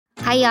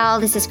Hi, y'all.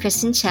 This is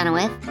Kristen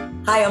Chenoweth.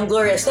 Hi, I'm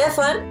Gloria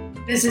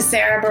Estefan. This is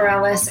Sarah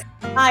Bareilles.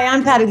 Hi,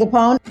 I'm Patti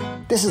LuPone.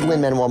 This is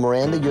Lin-Manuel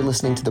Miranda. You're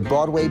listening to the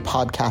Broadway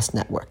Podcast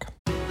Network.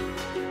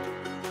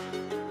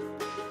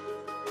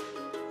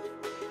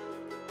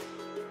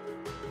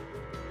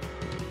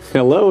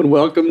 Hello and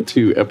welcome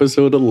to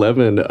episode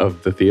 11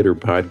 of the Theater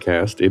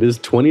Podcast. It is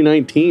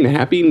 2019.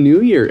 Happy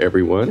New Year,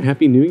 everyone.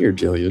 Happy New Year,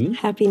 Jillian.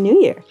 Happy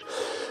New Year.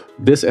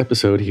 This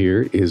episode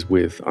here is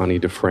with Ani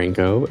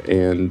DiFranco,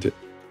 and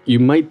you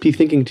might be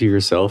thinking to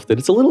yourself that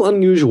it's a little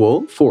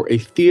unusual for a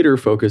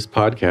theater-focused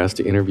podcast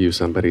to interview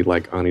somebody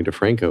like Ani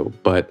DiFranco,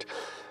 but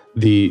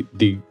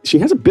she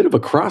has a bit of a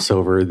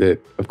crossover that,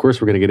 of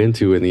course, we're going to get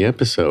into in the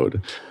episode.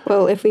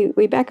 Well, if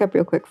we back up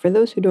real quick, for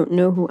those who don't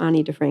know who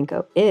Ani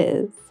DiFranco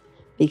is,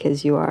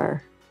 because you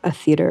are a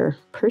theater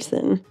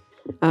person,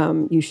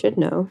 you should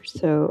know.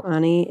 So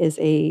Ani is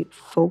a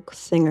folk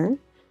singer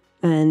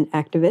and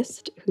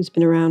activist who's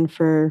been around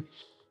for,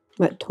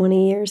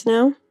 20 years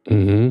now?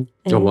 Mm-hmm.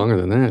 No, longer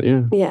than that,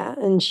 yeah. Yeah,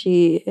 and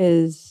she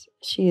is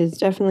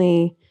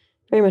definitely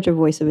very much a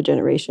voice of a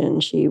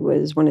generation. She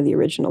was one of the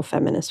original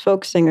feminist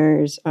folk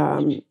singers,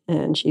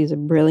 and she's a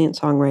brilliant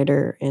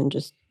songwriter and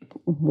just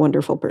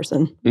wonderful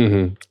person.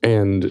 Mm-hmm.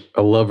 And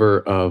a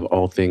lover of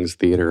all things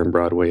theater and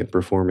Broadway and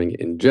performing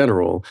in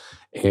general.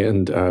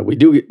 And we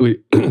do get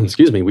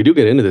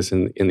into this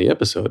in the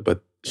episode,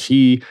 but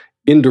she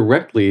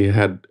indirectly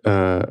had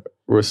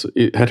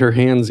her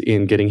hands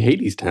in getting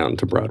Hadestown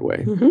to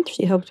Broadway. Mm-hmm.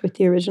 She helped with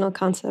the original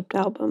concept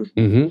album.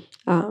 Mm-hmm.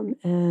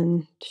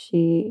 And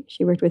she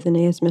worked with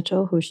Anais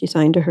Mitchell, who she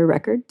signed to her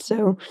record.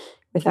 So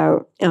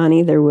without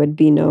Ani, there would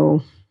be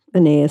no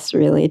Anais,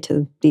 really,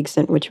 to the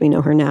extent which we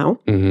know her now.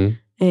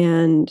 Mm-hmm.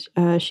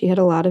 And she had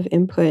a lot of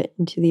input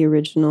into the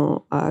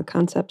original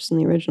concepts and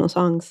the original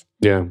songs.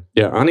 Yeah.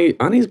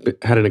 Ani's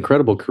had an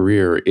incredible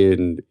career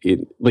in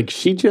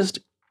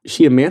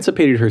she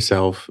emancipated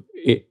herself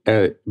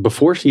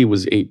before she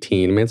was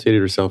 18, emancipated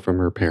herself from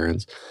her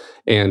parents,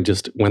 and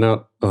just went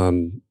out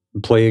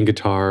playing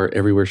guitar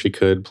everywhere she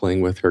could, playing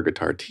with her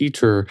guitar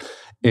teacher.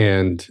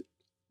 And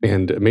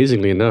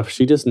amazingly enough,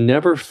 she just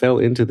never fell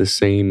into the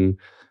same,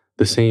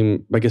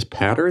 I guess,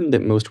 pattern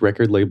that most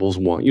record labels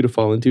want you to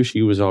fall into.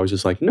 She was always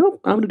just like,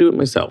 nope, I'm going to do it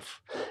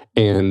myself.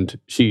 And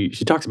she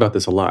talks about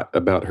this a lot,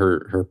 about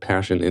her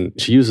passion. And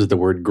she uses the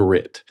word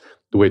grit,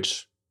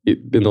 which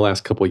in the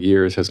last couple of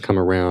years has come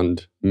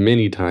around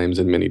many times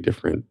in many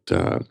different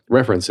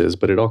references,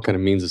 but it all kind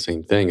of means the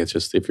same thing. It's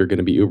just, if you're going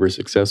to be uber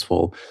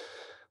successful,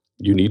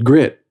 you need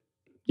grit.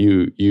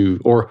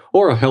 Or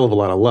a hell of a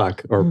lot of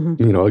luck, or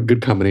a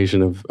good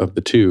combination of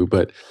the two.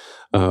 But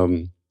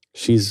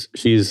she's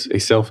a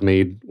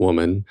self-made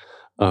woman,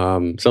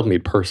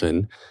 self-made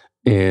person,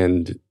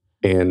 and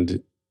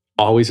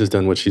always has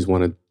done what she's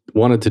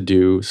wanted to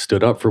do,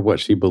 stood up for what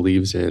she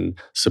believes in,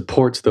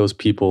 supports those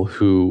people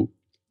who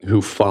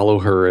follow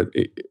her.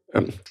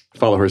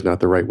 Follow her is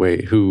not the right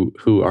way. Who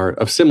are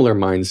of similar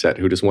mindset,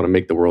 who just want to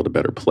make the world a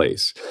better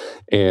place,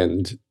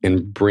 and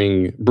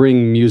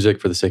bring music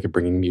for the sake of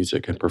bringing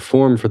music, and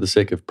perform for the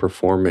sake of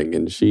performing.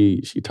 And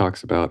she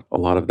talks about a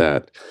lot of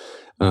that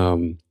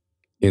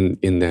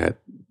in that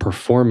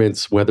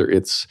performance, whether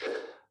it's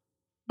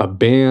a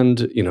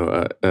band,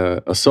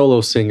 a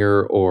solo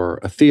singer, or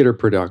a theater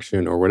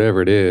production, or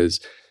whatever it is.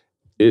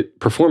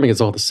 Performing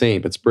is all the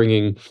same. It's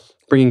bringing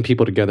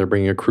people together,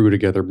 bringing a crew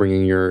together,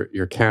 bringing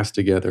your cast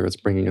together. It's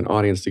bringing an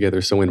audience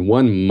together. So in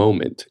one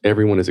moment,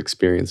 everyone is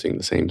experiencing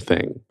the same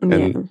thing.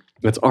 And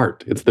that's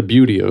art. It's the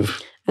beauty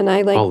of and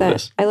I like all that. Of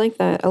this. I like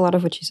that a lot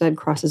of what you said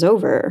crosses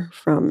over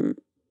from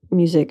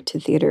music to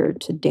theater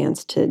to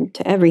dance to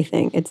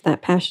everything. It's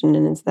that passion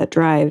and it's that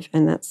drive,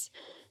 and that's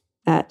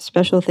that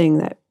special thing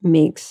that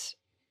makes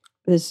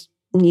this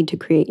need to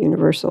create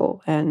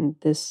universal, and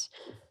this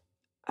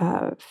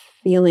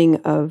feeling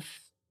of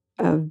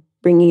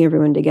bringing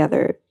everyone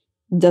together.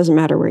 Doesn't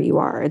matter where you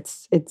are.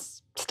 It's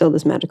still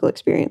this magical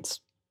experience.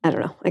 I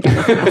don't know. I got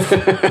nothing else.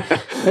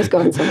 I was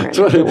going somewhere.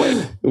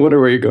 I wonder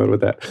where you're going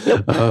with that.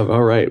 Nope.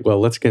 All right. Well,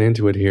 let's get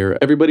into it here.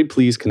 Everybody,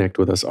 please connect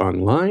with us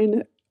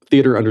online.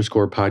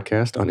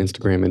 Theater_podcast on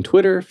Instagram and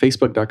Twitter,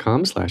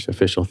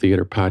 Facebook.com/official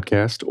theater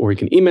podcast, or you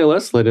can email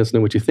us, let us know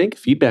what you think,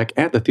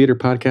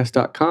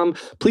 feedback@thetheaterpodcast.com.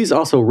 Please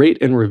also rate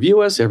and review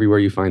us everywhere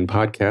you find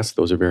podcasts.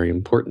 Those are very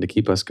important to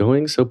keep us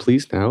going. So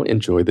please now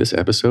enjoy this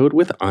episode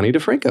with Ani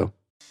DiFranco.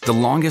 The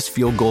longest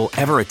field goal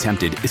ever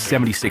attempted is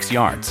 76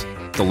 yards.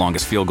 The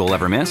longest field goal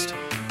ever missed?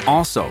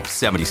 Also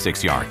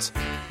 76 yards.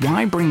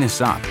 Why bring this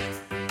up?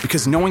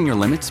 Because knowing your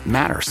limits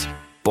matters,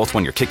 both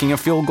when you're kicking a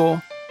field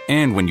goal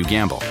and when you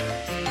gamble.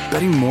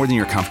 Betting more than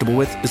you're comfortable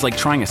with is like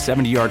trying a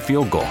 70-yard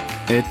field goal.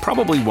 It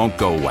probably won't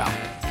go well.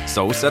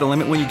 So set a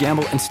limit when you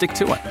gamble and stick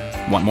to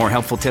it. Want more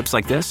helpful tips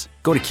like this?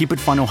 Go to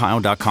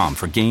keepitfunohio.com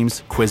for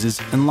games,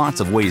 quizzes, and lots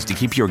of ways to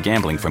keep your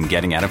gambling from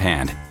getting out of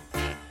hand.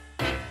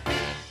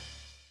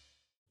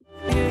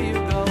 Here you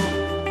go.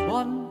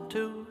 1,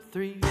 2,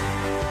 3.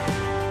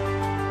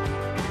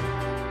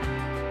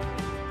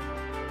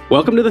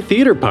 Welcome to the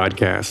Theater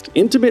Podcast,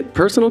 intimate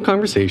personal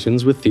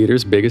conversations with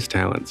theater's biggest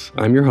talents.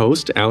 I'm your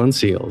host, Alan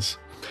Seals.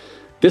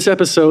 This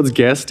episode's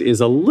guest is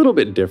a little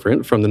bit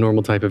different from the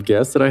normal type of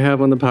guest that I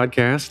have on the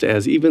podcast,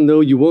 as even though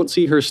you won't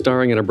see her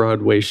starring in a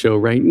Broadway show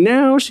right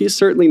now, she's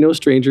certainly no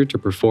stranger to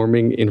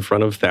performing in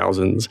front of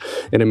thousands.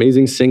 An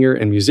amazing singer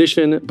and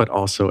musician, but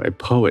also a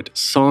poet,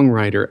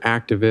 songwriter,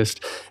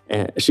 activist.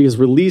 She has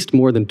released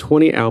more than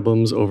 20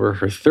 albums over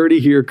her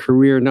 30-year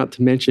career, not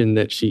to mention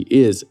that she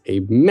is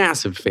a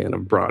massive fan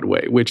of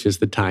Broadway, which is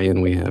the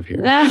tie-in we have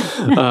here.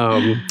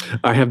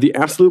 I have the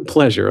absolute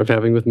pleasure of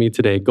having with me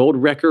today gold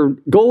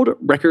record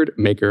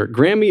maker,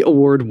 Grammy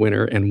Award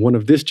winner, and one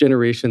of this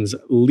generation's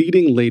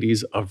leading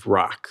ladies of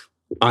rock,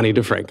 Ani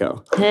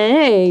DiFranco.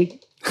 Hey,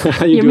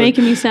 you're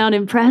making me sound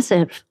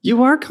impressive.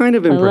 You are kind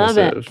of impressive.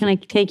 I love it. Can I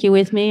take you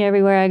with me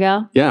everywhere I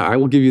go? Yeah, I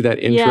will give you that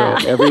intro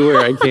everywhere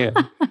I can.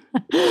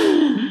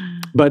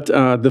 But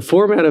the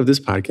format of this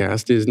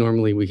podcast is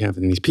normally we have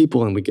these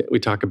people and we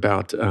talk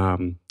about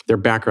their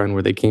background,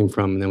 where they came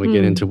from, and then we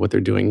get into what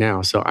they're doing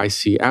now. So I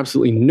see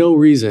absolutely no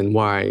reason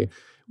why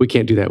we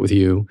can't do that with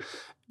you.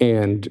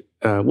 And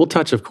we'll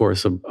touch, of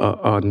course,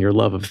 on your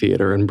love of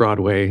theater and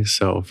Broadway.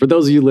 So for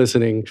those of you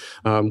listening,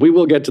 we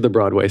will get to the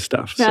Broadway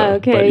stuff. So,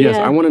 okay, but yes,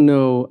 I want to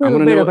know. A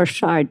little bit of a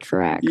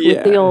sidetrack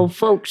with the old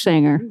folk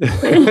singer.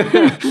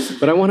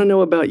 But I want to know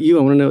about you.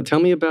 I want to know.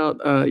 Tell me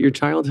about your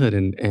childhood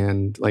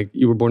and like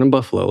you were born in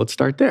Buffalo. Let's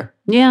start there.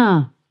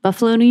 Yeah,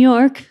 Buffalo, New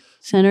York,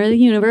 center of the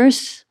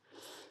universe.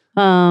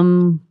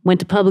 Went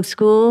to public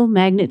school,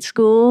 magnet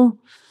school.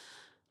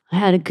 I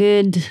had a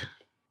good,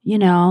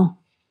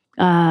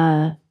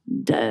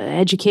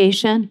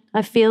 education,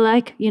 I feel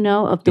like,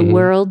 of the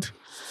world.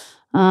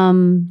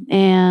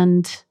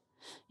 And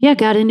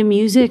got into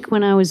music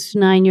when I was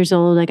 9 years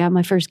old. I got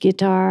my first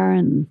guitar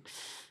and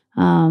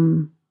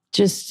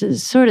just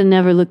sort of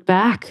never looked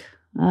back.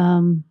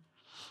 I've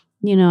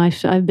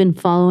been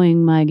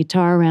following my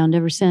guitar around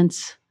ever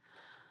since.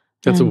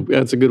 That's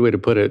a good way to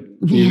put it.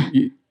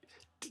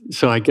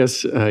 So I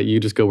guess you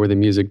just go where the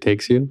music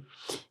takes you?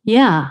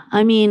 Yeah.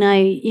 I mean,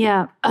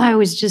 I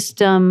was just,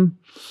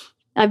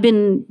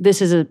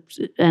 this is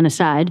an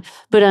aside,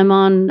 but I'm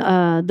on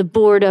the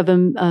board of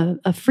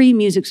a free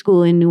music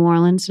school in New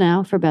Orleans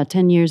now for about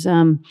 10 years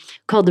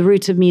called The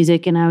Roots of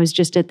Music. And I was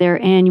just at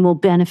their annual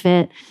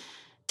benefit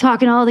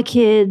talking to all the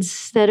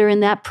kids that are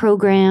in that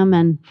program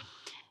and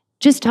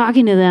just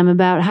talking to them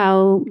about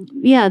how,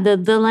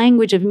 the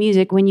language of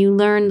music, when you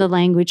learn the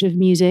language of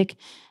music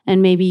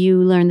and maybe you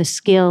learn the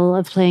skill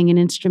of playing an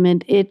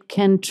instrument, it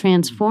can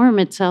transform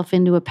itself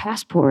into a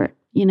passport,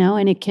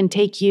 and it can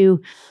take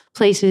you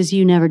places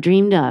you never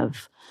dreamed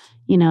of.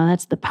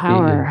 That's the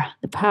power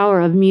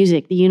of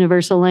music, the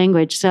universal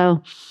language.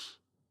 So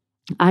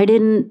I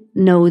didn't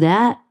know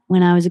that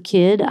when I was a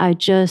kid. I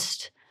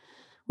just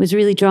was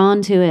really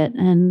drawn to it.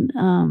 And,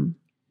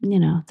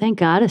 thank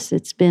goddess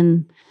it's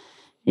been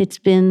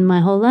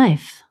my whole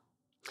life.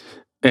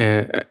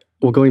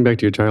 Well, going back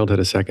to your childhood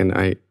a second,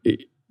 I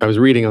was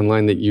reading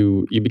online that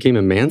you became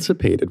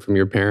emancipated from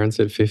your parents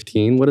at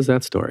 15. What is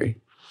that story?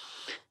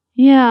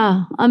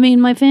 Yeah. I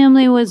mean, my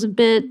family was a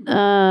bit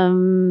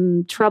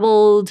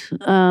troubled.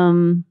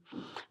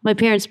 My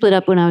parents split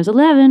up when I was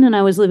 11 and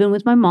I was living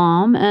with my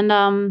mom.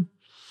 And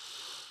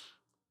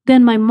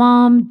then my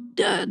mom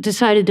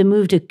decided to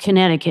move to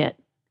Connecticut,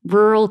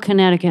 rural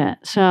Connecticut.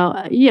 So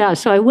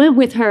I went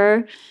with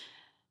her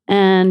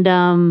and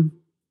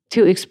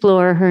to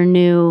explore her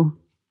new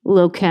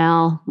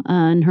locale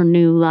and her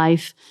new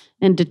life,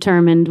 and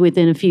determined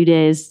within a few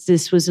days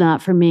this was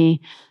not for me.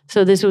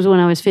 So this was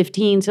when I was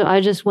 15. So I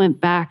just went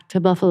back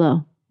to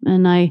Buffalo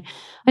and I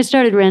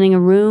started renting a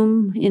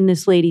room in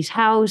this lady's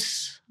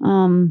house.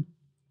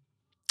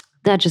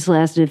 That just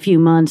lasted a few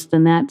months.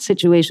 Then that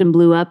situation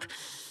blew up.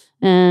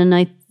 And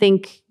I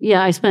think,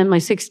 I spent my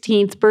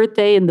 16th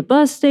birthday in the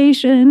bus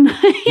station.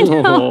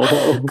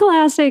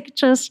 Classic,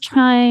 just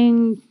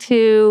trying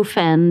to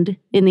fend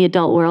in the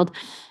adult world.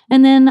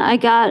 And then I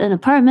got an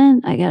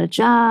apartment. I got a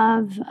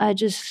job. I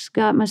just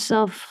got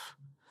myself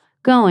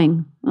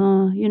going.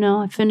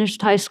 I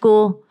finished high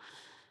school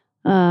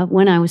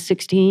when I was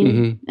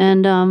 16.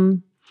 And,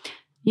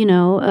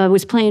 I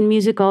was playing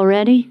music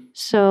already.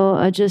 So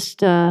I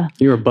just...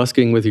 you were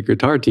busking with your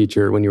guitar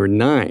teacher when you were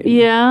 9.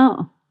 Yeah.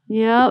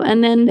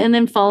 And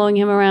then following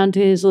him around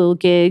to his little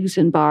gigs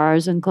and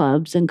bars and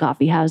clubs and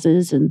coffee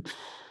houses. And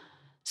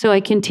so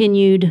I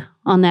continued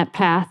on that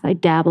path. I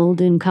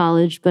dabbled in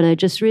college, but I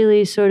just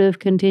really sort of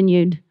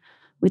continued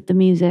with the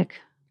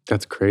music.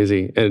 That's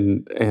crazy.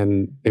 And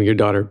your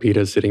daughter, Peta,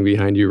 is sitting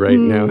behind you right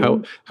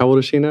now. How old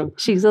is she now?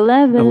 She's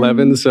 11.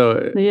 11,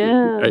 so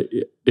yeah.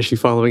 Is she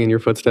following in your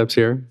footsteps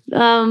here?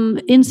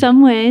 In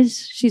some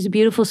ways. She's a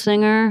beautiful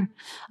singer.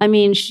 I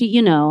mean,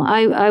 she,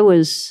 I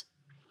was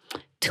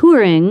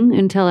touring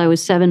until I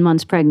was 7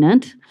 months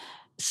pregnant.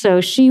 So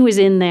she was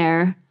in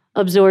there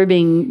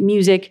absorbing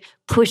music,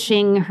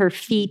 pushing her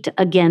feet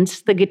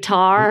against the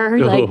guitar,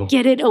 like,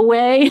 get it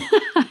away,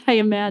 I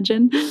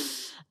imagine.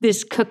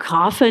 This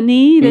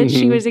cacophony that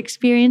she was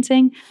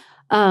experiencing.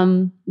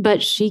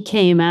 But she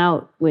came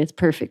out with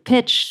perfect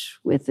pitch,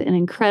 with an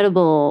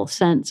incredible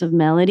sense of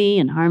melody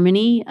and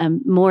harmony,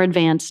 more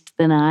advanced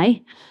than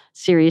I.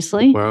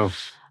 seriously. Wow.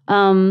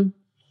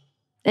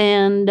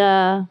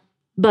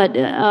 But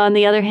on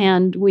the other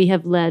hand, we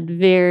have led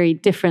very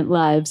different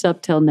lives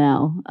up till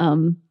now.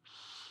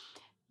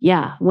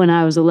 When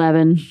I was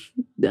 11,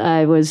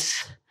 I was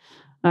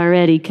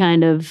already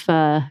kind of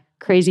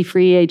crazy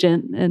free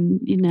agent, and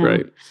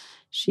Right.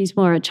 she's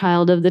more a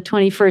child of the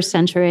 21st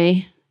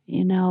century.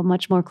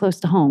 Much more close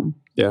to home.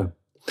 Yeah.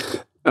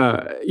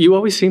 You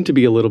always seem to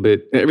be a little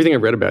bit, everything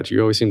I've read about you,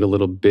 you always seemed a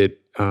little bit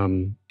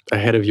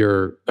ahead of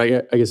your,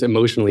 I guess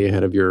emotionally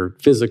ahead of your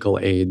physical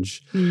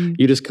age.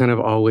 You just kind of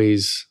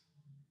always,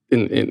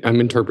 and I'm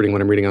interpreting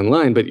what I'm reading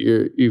online, but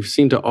you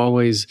seem to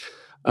always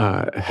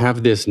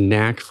have this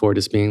knack for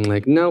just being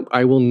like, nope,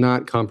 I will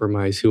not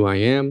compromise who I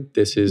am.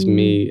 This is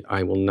me.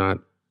 I will not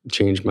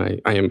change I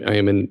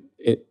am a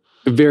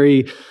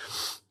very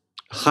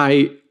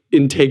high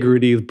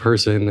integrity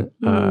person.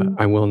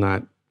 I will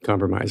not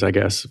compromise, I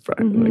guess.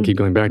 I keep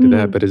going back to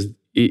that, but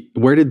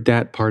where did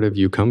that part of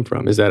you come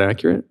from? Is that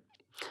accurate?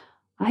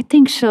 I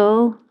think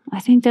so. I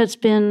think that's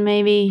been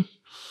maybe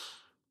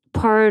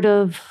part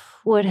of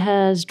what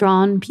has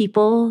drawn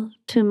people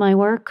to my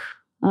work,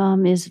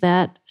 is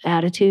that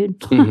attitude,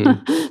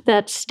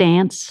 that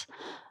stance.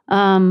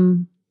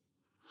 Where'd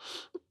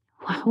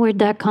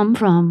that come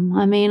from?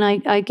 I mean,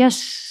 I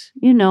guess,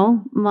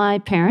 my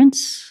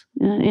parents,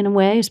 in a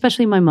way,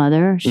 especially my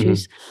mother,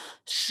 she's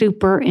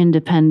super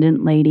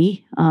independent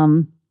lady.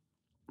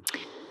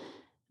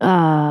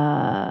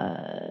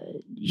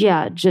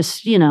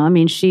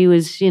 She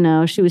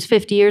was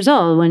 50 years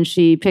old when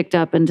she picked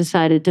up and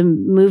decided to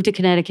move to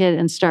Connecticut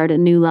and start a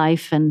new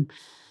life. And,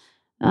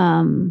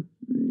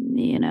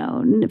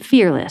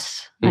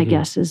 fearless, I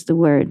guess is the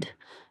word.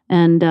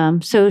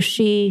 And so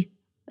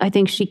I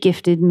think she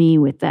gifted me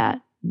with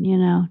that,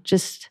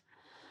 just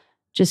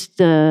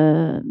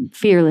the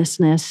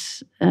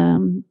fearlessness.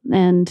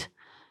 And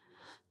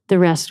the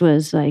rest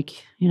was like,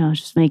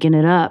 just making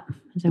it up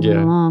as I went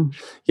along.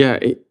 Yeah,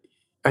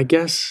 I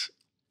guess,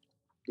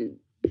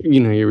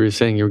 you were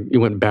saying you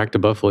went back to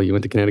Buffalo, you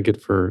went to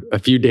Connecticut for a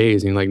few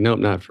days, and you're like, nope,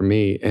 not for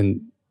me.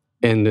 And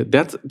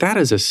that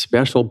is a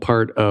special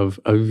part of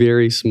a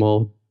very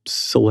small,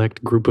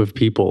 select group of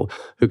people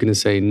who can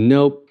say,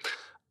 nope,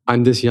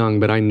 I'm this young,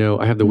 but I know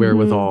I have the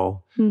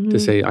wherewithal to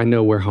say, I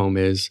know where home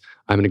is.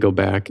 I'm going to go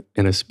back.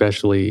 And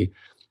especially,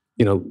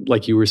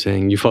 like you were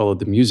saying, you followed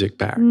the music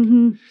back.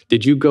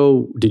 Did you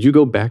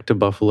go back to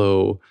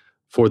Buffalo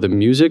for the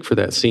music, for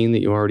that scene that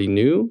you already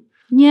knew?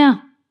 Yeah,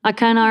 I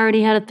kind of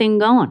already had a thing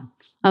going.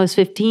 I was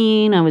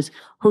 15. I was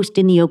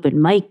hosting the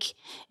open mic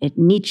at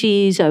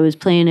Nietzsche's. I was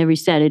playing every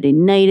Saturday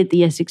night at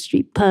the Essex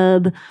Street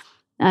Pub.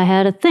 I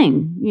had a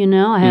thing,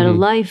 I had a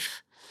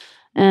life,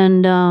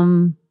 and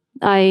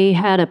I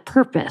had a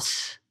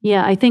purpose.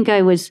 Yeah, I think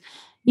I was,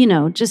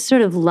 just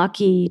sort of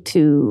lucky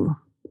to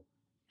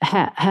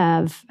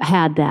have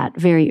had that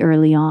very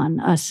early on,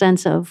 a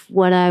sense of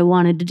what I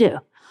wanted to do.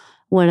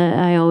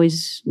 I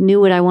always knew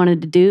what I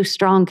wanted to do,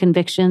 strong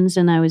convictions,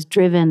 and I was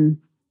driven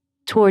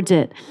towards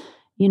it.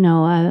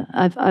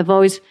 I've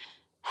always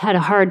had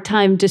a hard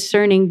time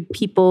discerning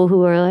people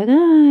who are like, oh,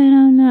 I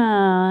don't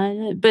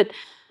know. But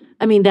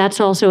I mean, that's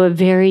also a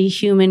very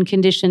human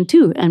condition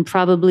too, and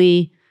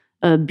probably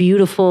a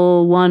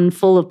beautiful one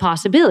full of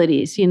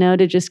possibilities,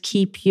 to just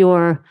keep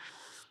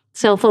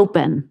yourself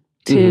open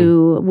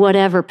to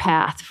whatever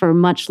path for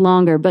much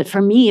longer. But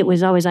for me, it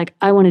was always like,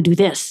 I want to do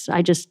this.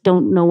 I just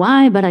don't know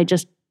why, but I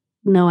just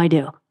know I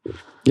do.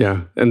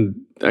 Yeah. And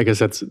I guess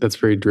that's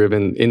very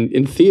driven.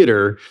 In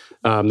theater,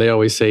 they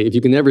always say, if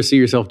you can never see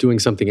yourself doing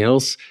something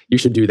else, you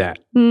should do that.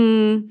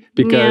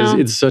 Because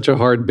it's such a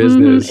hard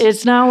business.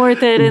 It's not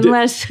worth it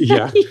unless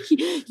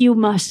you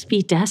must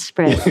be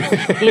desperate.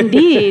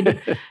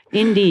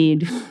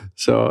 Indeed.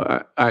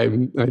 So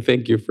I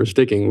thank you for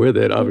sticking with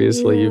it.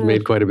 Obviously, you've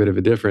made quite a bit of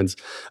a difference.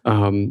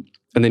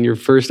 And then your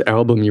first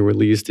album you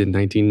released in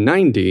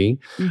 1990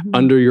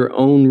 under your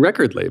own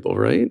record label,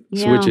 right?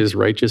 Yeah. Which is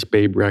Righteous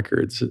Babe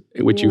Records,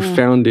 which you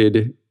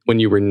founded when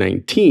you were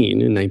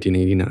 19 in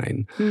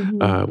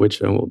 1989,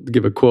 which I will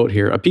give a quote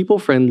here.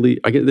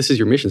 This is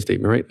your mission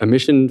statement, right?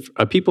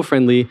 A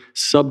people-friendly,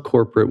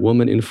 sub-corporate,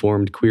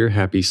 woman-informed,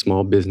 queer-happy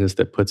small business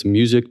that puts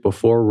music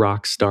before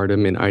rock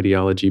stardom and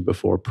ideology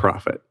before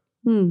profit.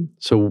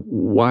 So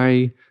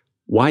why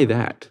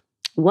that?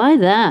 Why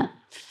that?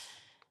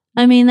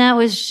 I mean, that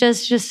was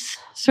just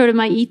sort of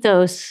my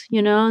ethos,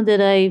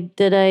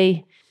 that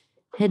I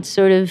had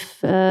sort of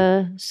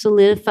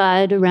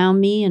solidified around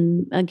me,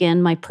 and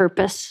again, my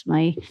purpose,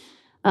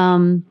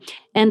 and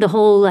the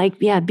whole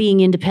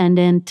being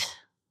independent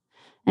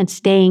and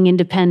staying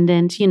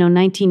independent.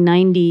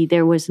 1990,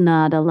 there was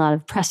not a lot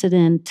of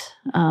precedent.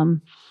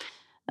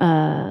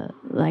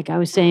 Like I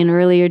was saying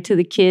earlier to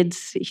the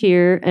kids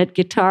here at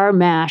Guitar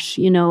Mash,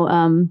 it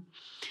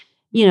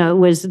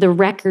was the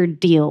record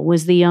deal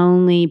was the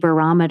only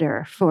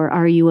barometer for,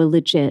 are you a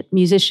legit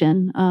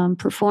musician,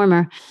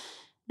 performer?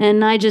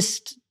 And I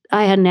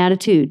had an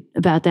attitude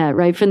about that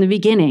right from the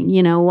beginning.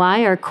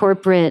 Why are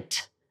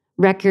corporate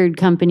record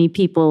company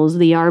peoples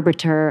the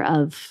arbiter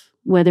of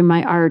whether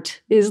my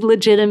art is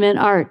legitimate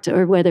art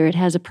or whether it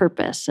has a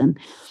purpose. And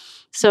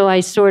so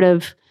I sort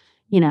of,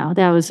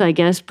 that was, I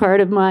guess,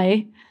 part of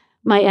my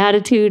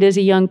attitude as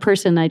a young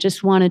person. I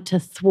just wanted to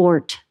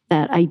thwart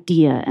that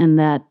idea and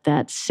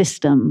that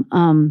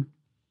system.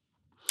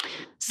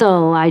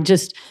 So I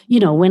just,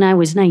 when I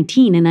was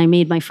 19 and I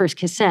made my first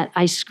cassette,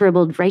 I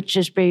scribbled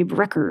Righteous Babe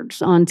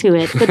Records onto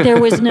it, but there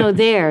was no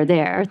there.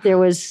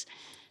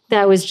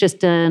 That was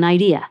just an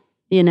idea,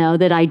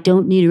 that I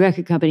don't need a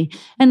record company.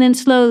 And then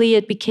slowly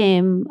it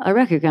became a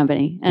record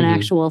company, an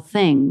actual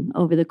thing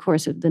over the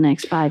course of the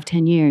next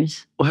 5-10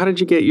 years. Well, how did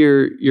you get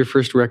your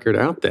first record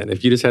out then?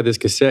 If you just had this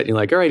cassette and you're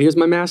like, all right, here's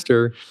my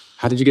master,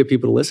 how did you get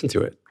people to listen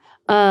to it?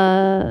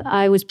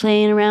 I was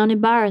playing around in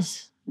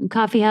bars and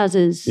coffee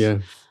houses. Yeah.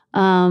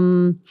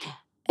 And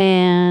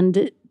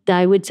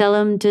I would sell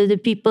them to the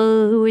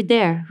people who were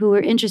there, who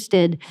were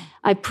interested.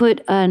 I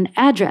put an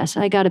address.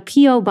 I got a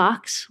P.O.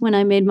 box when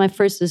I made my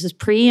first, this is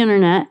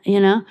pre-internet,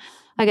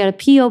 I got a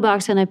P.O.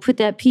 box and I put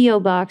that P.O.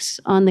 box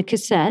on the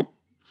cassette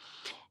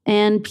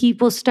and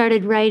people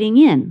started writing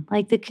in.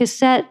 Like the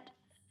cassette,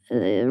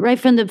 right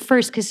from the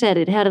first cassette,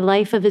 it had a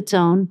life of its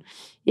own.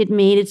 It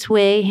made its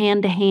way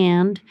hand to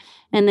hand.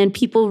 And then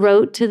people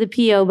wrote to the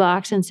P.O.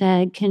 box and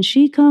said, can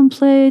she come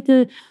play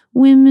the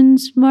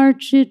Women's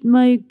March at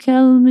my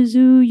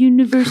Kalamazoo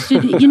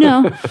University,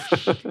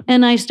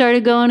 And I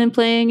started going and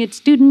playing at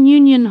student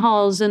union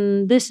halls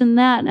and this and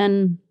that.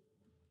 And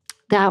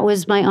that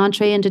was my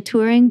entree into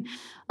touring.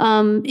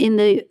 In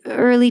the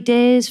early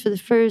days, for the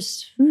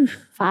first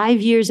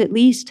 5 years at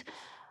least,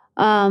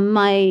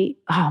 probably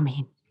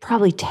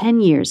 10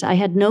 years, I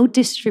had no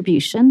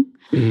distribution,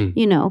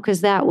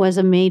 because that was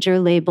a major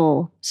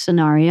label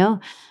scenario.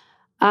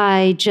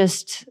 I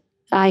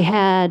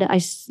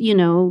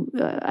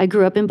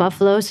grew up in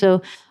Buffalo,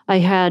 so I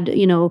had,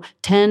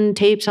 10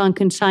 tapes on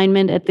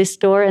consignment at this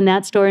store and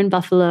that store in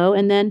Buffalo,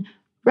 and then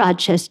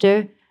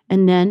Rochester,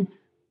 and then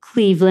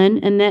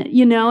Cleveland, and then,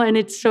 and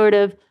it's sort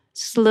of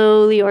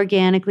slowly,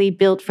 organically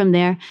built from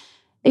there.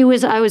 I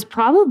was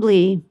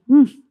probably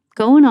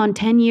going on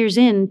 10 years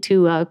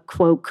into a,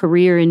 quote,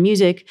 career in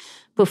music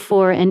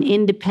before an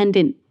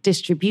independent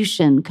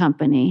distribution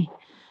company,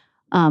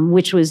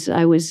 which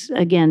I was,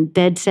 again,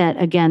 dead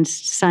set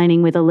against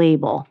signing with a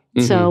label.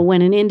 Mm-hmm. So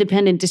when an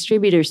independent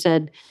distributor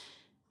said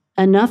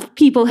enough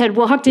people had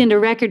walked into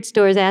record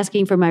stores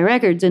asking for my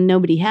records and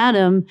nobody had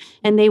them,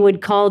 and they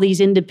would call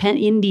these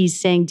independent indies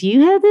saying, do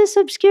you have this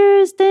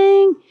obscure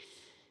thing?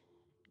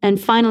 And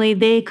finally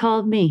they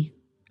called me.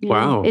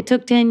 Wow. It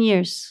took 10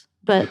 years,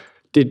 but...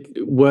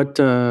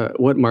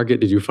 What market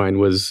did you find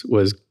was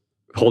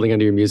holding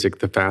onto your music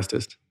the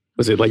fastest?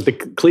 Was it like the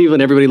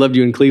Cleveland, everybody loved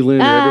you in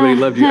Cleveland, or everybody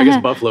loved you? I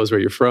guess Buffalo's where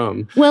you're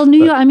from. Well,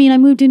 New York, I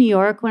moved to New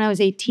York when I was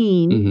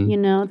 18,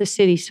 the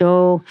city.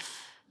 So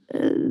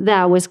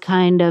that was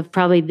kind of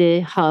probably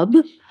the hub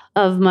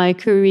of my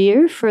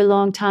career for a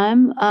long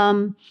time.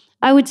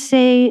 I would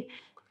say,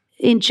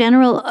 in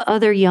general,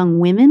 other young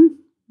women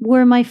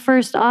were my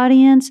first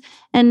audience.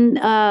 And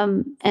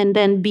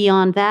then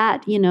beyond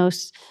that,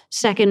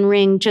 second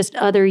ring, just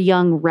other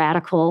young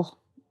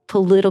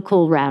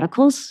political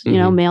radicals,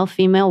 male,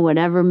 female,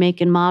 whatever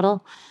make and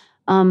model,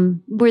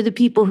 were the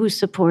people who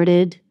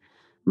supported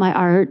my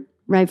art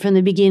right from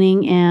the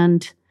beginning.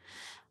 And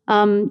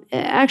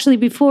actually,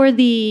 before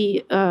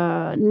the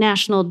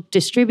national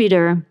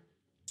distributor,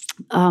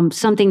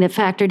 something that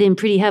factored in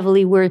pretty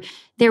heavily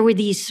there were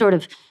these sort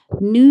of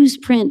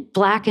newsprint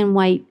black and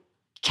white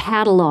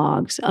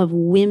catalogs of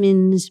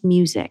women's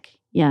music.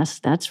 Yes,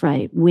 that's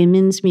right.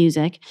 Women's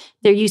music.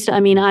 There used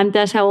to,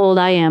 that's how old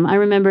I am. I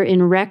remember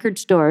in record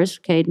stores,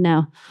 okay,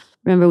 now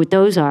remember what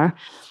those are.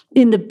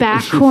 In the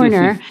back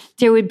corner,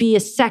 there would be a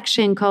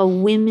section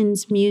called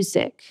women's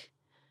music.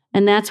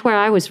 And that's where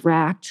I was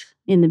racked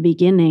in the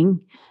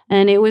beginning.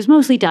 And it was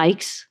mostly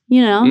dykes,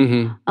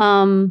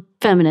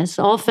 feminists,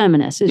 all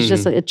feminists. It's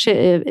just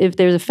if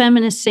there's a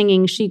feminist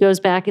singing, she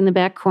goes back in the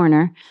back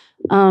corner.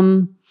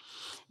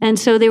 And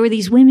so there were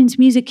these women's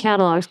music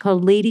catalogs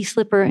called Lady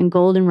Slipper and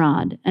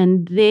Goldenrod.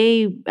 And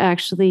they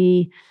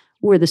actually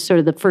were the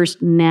sort of the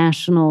first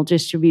national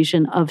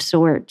distribution of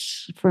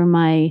sorts for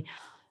my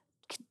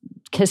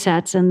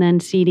cassettes and then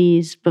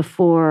CDs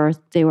before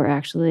they were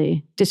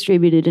actually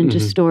distributed into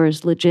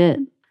stores legit.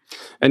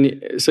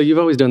 And so you've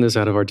always done this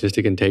out of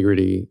artistic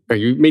integrity, or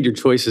you made your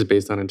choices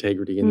based on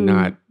integrity and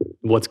not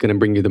what's going to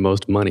bring you the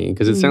most money.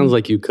 Because it sounds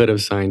like you could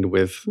have signed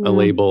with a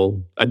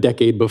label a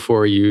decade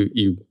before you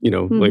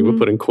like we'll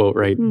put in quote,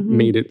 right,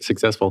 made it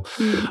successful.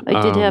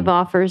 I did have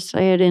offers.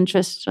 I had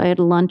interest. I had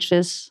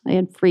lunches. I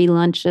had free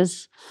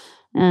lunches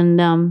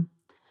and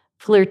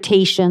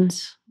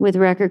flirtations with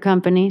record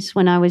companies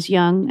when I was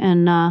young.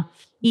 And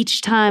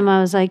each time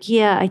I was like,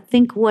 yeah, I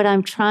think what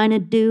I'm trying to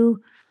do,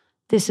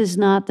 this is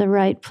not the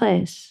right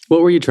place.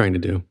 What were you trying to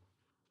do?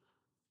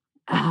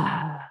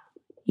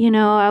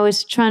 I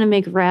was trying to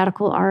make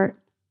radical art.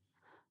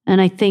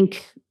 And I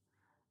think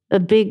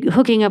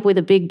hooking up with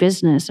a big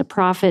business, a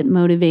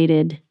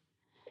profit-motivated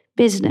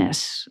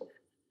business.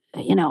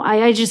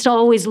 I just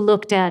always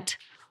looked at,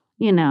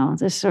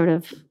 this sort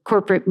of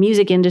corporate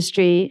music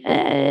industry,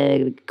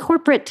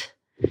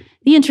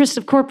 the interests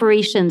of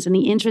corporations and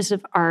the interests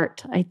of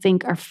art, I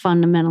think, are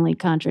fundamentally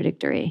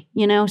contradictory,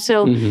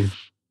 So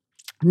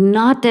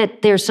not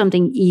that there's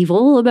something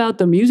evil about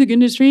the music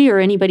industry or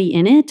anybody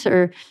in it,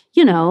 or,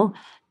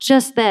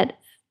 just that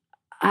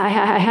I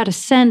had a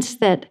sense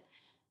that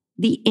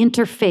the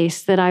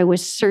interface that I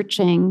was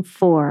searching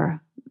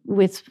for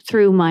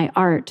through my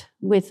art,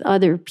 with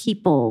other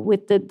people,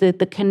 with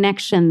the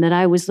connection that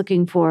I was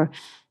looking for,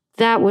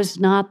 that was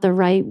not the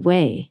right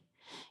way.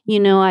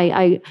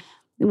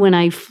 When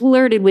I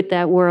flirted with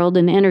that world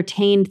and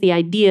entertained the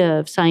idea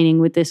of signing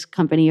with this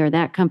company or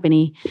that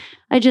company,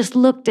 I just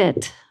looked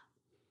at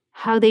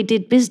how they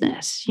did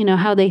business,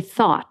 how they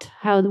thought,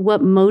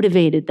 what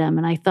motivated them.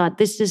 And I thought,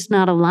 this is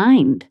not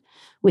aligned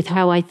with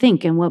how I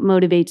think and what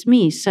motivates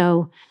me.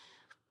 So,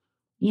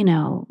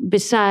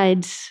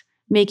 besides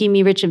making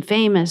me rich and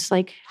famous,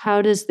 like,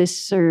 how does this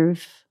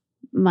serve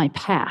my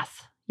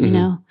path,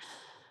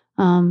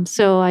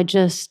 So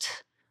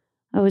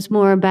I was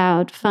more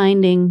about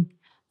finding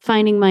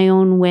my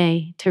own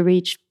way to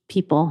reach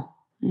people.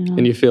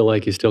 And you feel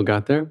like you still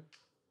got there?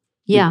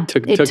 Yeah. It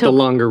took the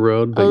longer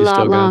road, but you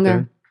still got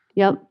there?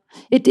 Yep.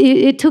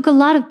 It took a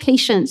lot of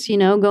patience,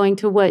 going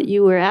to what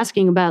you were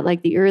asking about,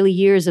 like the early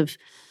years of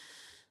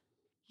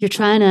you're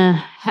trying to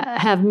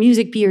have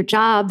music be your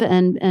job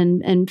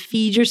and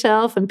feed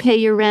yourself and pay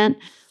your rent,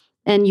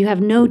 and you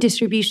have no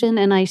distribution.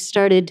 And I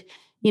started,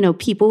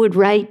 people would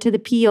write to the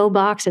P.O.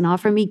 box and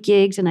offer me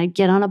gigs, and I'd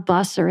get on a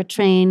bus or a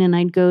train and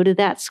I'd go to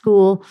that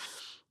school,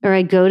 or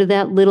I'd go to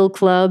that little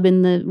club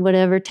in the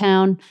whatever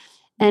town.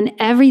 And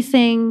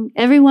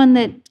everyone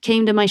that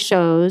came to my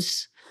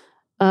shows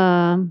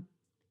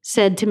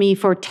said to me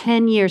for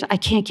 10 years, I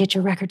can't get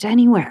your records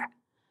anywhere.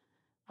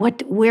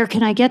 Where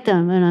can I get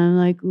them? And I'm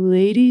like,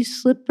 Lady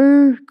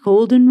Slipper,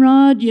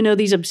 Goldenrod,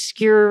 these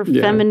obscure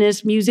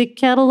feminist music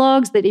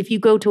catalogs that if you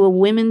go to a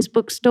women's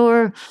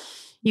bookstore,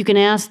 you can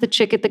ask the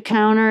chick at the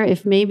counter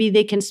if maybe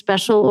they can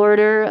special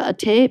order a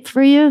tape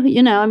for you.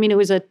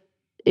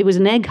 It was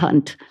an egg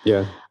hunt.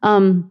 Yeah.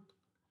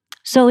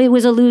 So it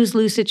was a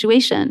lose-lose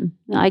situation.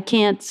 I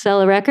can't sell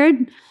a record.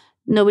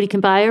 Nobody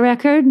can buy a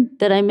record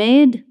that I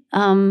made.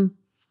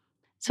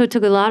 So it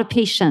took a lot of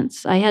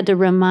patience. I had to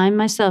remind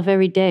myself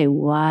every day,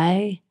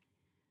 why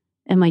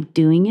am I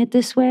doing it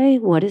this way?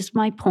 What is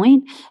my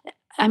point?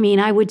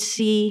 I would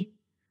see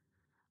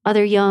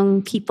other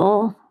young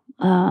people,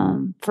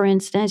 for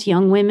instance,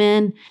 young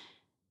women,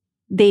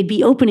 they'd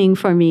be opening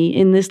for me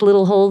in this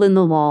little hole in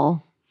the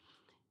wall.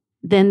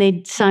 Then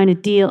they'd sign a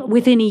deal.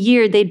 Within a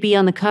year, they'd be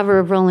on the cover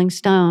of Rolling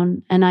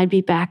Stone, and I'd be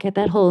back at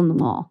that hole in the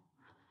wall.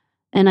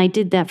 And I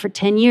did that for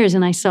 10 years,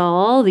 and I saw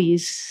all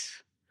these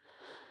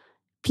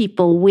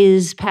people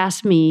whiz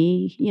past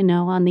me,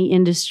 on the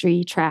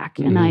industry track.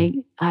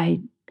 Mm-hmm.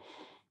 And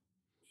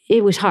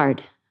it was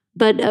hard.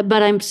 But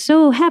I'm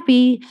so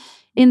happy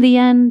in the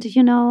end,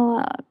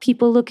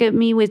 people look at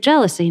me with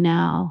jealousy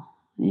now.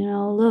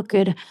 Look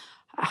at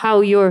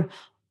how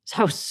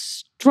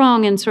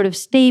strong and sort of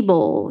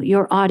stable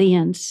your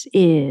audience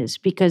is,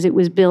 because it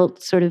was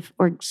built sort of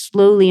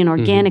slowly and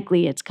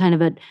organically. It's kind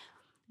of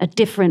a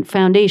different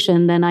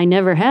foundation than I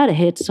never had a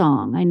hit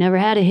song. I never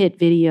had a hit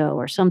video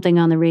or something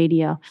on the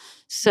radio.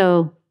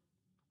 So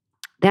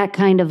that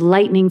kind of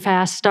lightning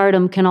fast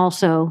stardom can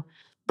also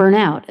burn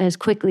out as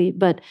quickly.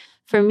 But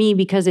for me,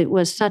 because it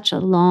was such a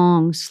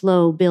long,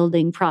 slow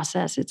building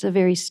process, it's a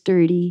very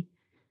sturdy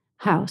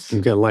house.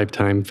 You've got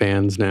lifetime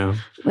fans now.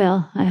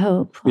 Well, I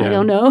hope. Yeah. I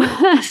don't know.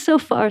 So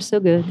far,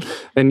 so good.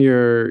 And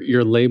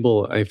your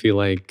label, I feel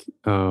like,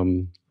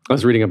 I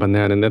was reading up on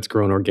that, and that's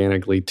grown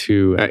organically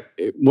too.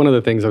 One of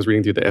the things I was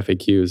reading through the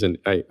FAQs, and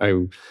I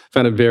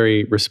found it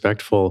very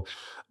respectful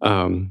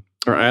or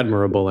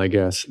admirable, I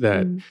guess,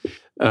 that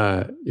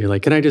you're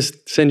like, can I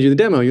just send you the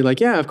demo? You're like,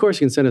 yeah, of course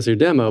you can send us your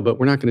demo, but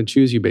we're not going to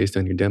choose you based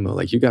on your demo.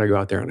 Like, you got to go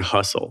out there and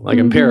hustle. Like,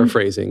 I'm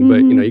paraphrasing, but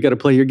you got to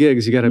play your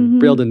gigs. You got to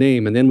build a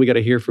name, and then we got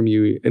to hear from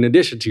you in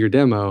addition to your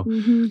demo.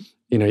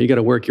 You got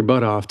to work your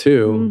butt off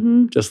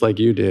too, just like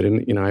you did.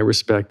 And, I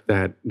respect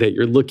that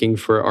you're looking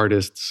for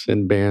artists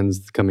and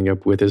bands coming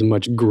up with as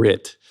much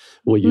grit.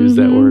 We'll use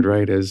that word,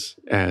 right? As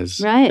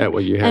right. At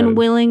what you had. And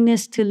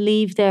willingness to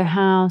leave their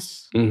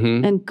house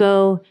and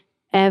go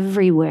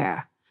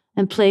everywhere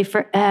and play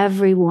for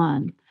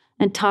everyone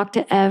and talk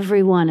to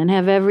everyone and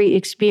have every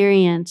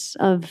experience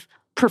of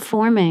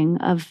performing,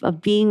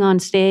 of being on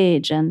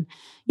stage. And,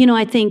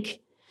 I think,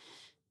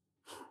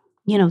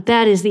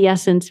 that is the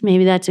essence.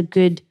 Maybe that's a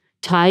good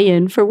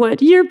tie-in for what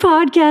your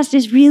podcast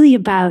is really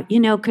about,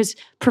 because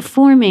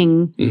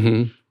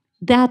performing,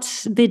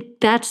 that's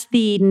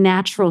the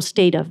natural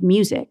state of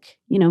music.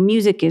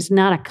 Music is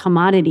not a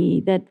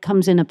commodity that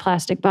comes in a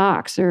plastic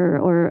box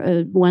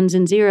or ones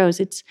and zeros.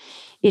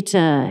 It's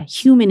a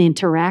human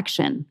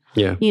interaction.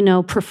 Yeah.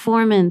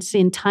 Performance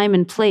in time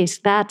and place,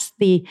 that's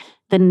the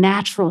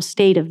natural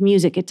state of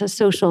music. It's a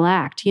social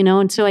act,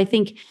 and so I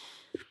think,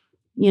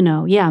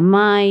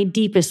 my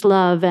deepest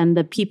love and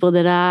the people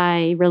that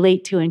I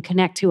relate to and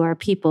connect to are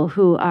people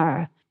who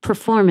are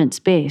performance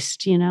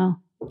based, you know?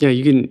 Yeah,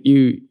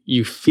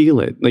 you feel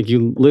it. Like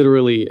you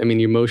literally, I mean,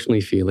 you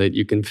emotionally feel it.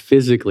 You can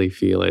physically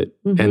feel it.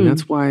 And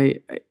that's why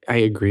I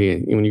agree.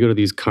 And when you go to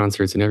these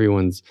concerts and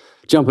everyone's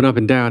jumping up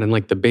and down and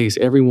like the bass,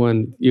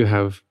 you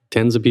have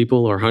tens of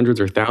people or hundreds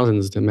or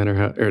thousands, no matter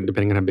how, or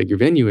depending on how big your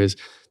venue is,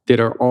 that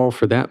are all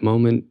for that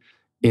moment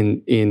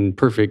in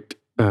perfect,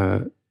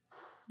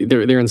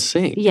 they're in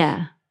sync.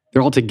 Yeah.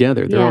 They're all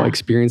together. They're all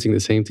experiencing the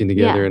same thing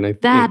together. Yeah. And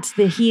that's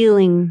the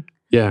healing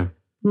yeah.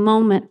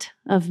 moment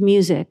of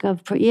music.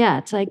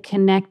 It's like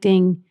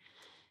connecting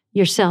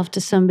yourself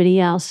to somebody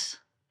else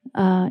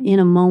in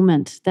a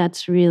moment.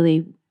 That's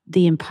really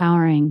the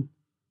empowering.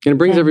 And it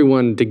brings thing.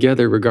 everyone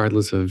together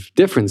regardless of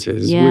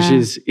differences, which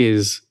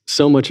is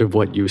so much of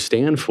what you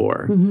stand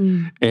for.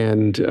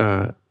 And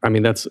I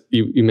mean, that's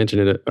you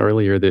mentioned it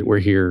earlier that we're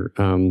here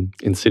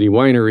in City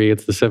Winery.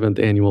 It's the 7th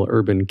annual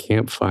Urban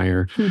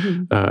Campfire.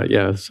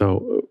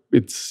 So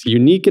it's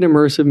unique and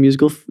immersive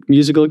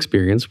musical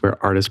experience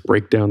where artists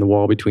break down the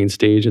wall between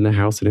stage and the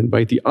house and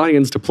invite the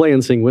audience to play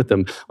and sing with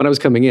them. When I was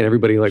coming in,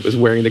 everybody like was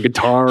wearing the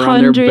guitar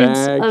on their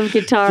back. Hundreds of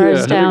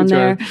guitars down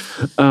there.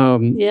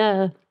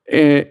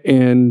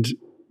 And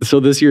so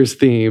this year's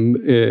theme,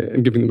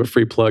 I'm giving them a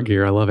free plug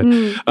here. I love it.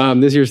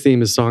 This year's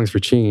theme is Songs for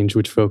Change,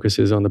 which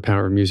focuses on the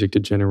power of music to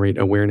generate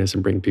awareness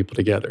and bring people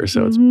together.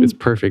 So it's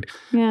perfect.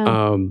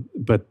 Yeah.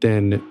 But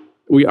then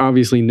we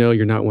obviously know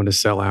you're not one to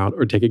sell out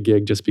or take a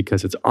gig just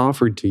because it's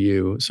offered to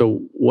you.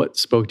 So what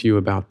spoke to you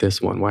about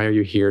this one? Why are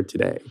you here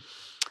today?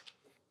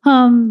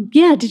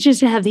 To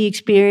just have the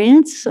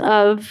experience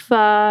of,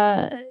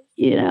 well,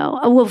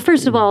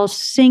 first of all,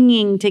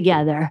 singing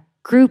together.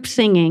 Group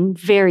singing,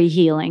 very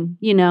healing,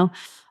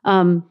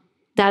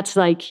 that's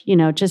like,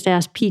 just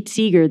ask Pete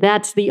Seeger.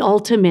 That's the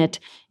ultimate,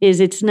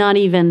 it's not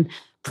even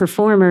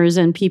performers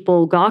and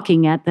people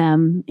gawking at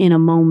them in a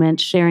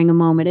moment, sharing a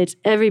moment. It's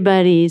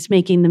everybody's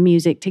making the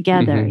music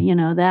together.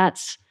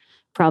 That's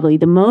probably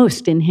the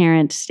most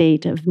inherent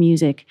state of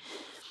music.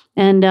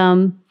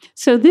 And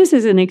so this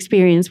is an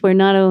experience where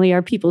not only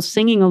are people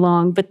singing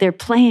along, but they're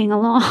playing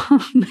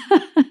along.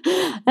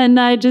 And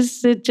it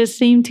just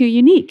seemed too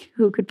unique.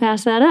 Who could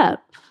pass that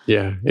up?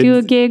 Yeah. Do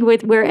a gig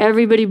where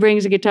everybody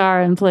brings a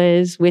guitar and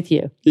plays with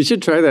you. You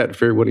should try that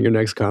for one of your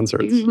next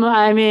concerts.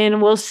 I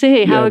mean, we'll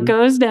see how it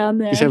goes down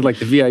there. You should have like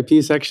the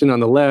VIP section on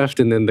the left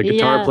and then the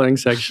guitar playing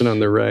section on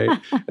the right.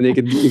 And you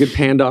could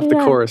hand off the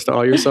chorus to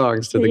all your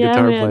songs to the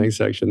guitar playing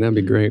section. That'd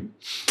be great.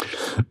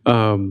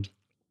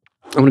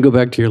 I want to go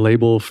back to your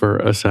label for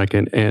a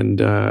second and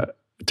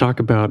talk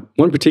about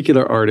one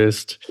particular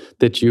artist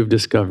that you've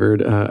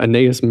discovered,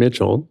 Anais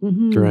Mitchell,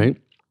 right?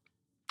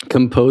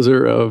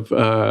 Composer of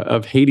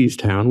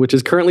Hadestown, which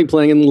is currently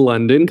playing in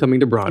London, coming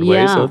to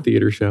Broadway, so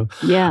theater show.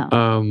 Yeah.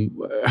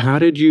 How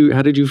did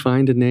you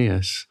find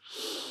Anais?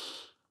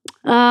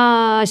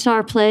 I saw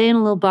her play in a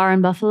little bar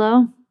in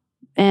Buffalo,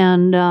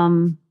 and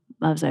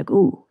I was like,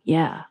 "Ooh,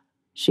 yeah,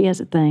 she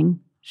has a thing.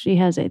 She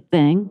has a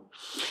thing."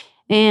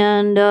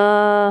 And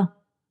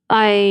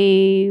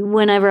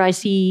whenever I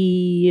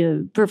see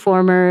a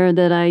performer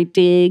that I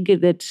dig,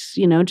 that's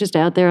just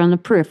out there on the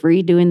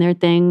periphery doing their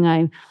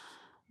thing,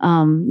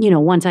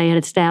 once I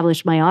had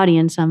established my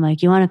audience, I'm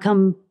like, you want to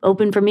come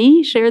open for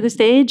me, share the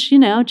stage,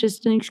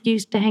 just an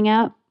excuse to hang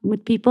out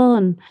with people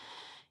and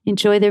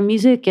enjoy their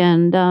music.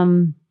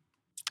 And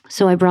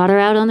so I brought her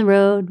out on the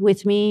road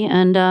with me.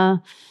 And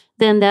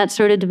then that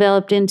sort of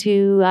developed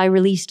into, I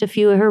released a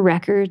few of her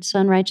records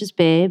on Righteous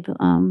Babe.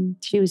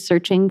 She was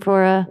searching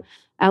for a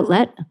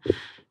outlet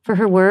for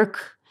her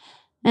work.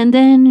 And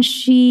then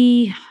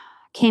she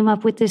came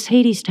up with this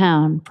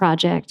Hadestown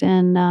project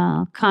and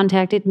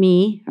contacted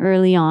me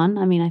early on.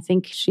 I mean, I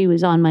think she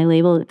was on my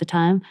label at the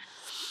time.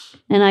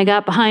 And I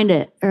got behind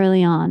it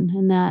early on,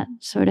 and that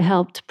sort of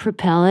helped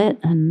propel it.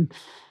 And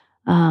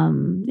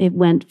it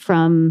went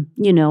from,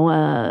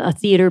 a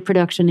theater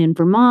production in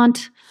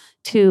Vermont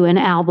to an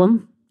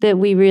album that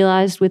we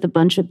realized with a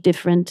bunch of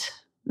different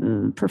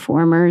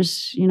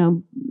performers,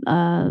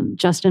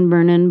 Justin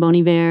Vernon, Bon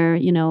Iver,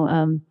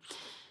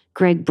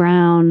 Greg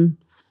Brown,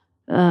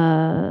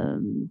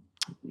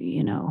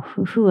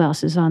 who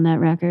else is on that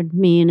record?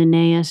 Me and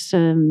Anais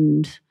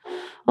and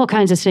all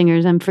kinds of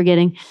singers I'm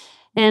forgetting.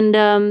 And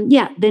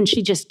then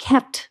she just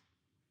kept,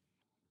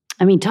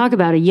 talk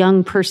about a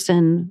young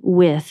person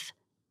with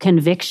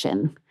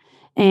conviction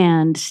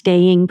and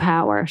staying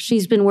power.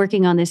 She's been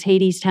working on this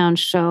Hadestown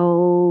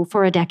show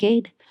for a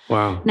decade.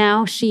 Wow.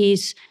 Now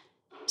she's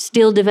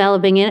still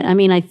developing it.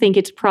 I think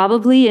it's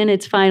probably in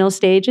its final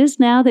stages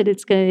now that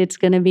it's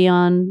going to be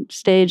on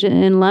stage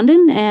in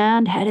London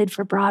and headed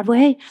for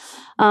Broadway.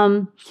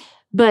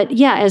 But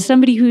yeah, as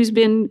somebody who's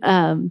been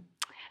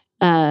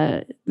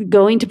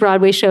going to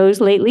Broadway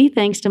shows lately,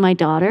 thanks to my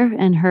daughter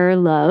and her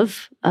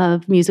love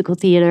of musical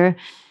theater,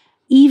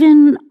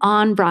 even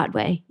on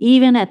Broadway,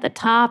 even at the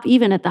top,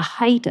 even at the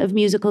height of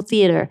musical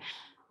theater,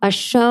 a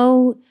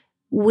show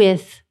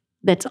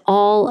that's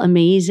all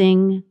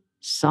amazing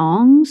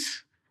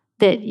songs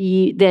that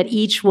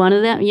each one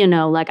of them,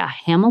 like a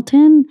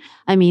Hamilton.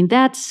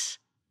 That's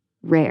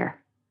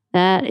rare.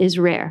 That is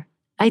rare.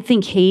 I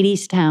think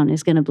Hadestown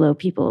is going to blow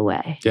people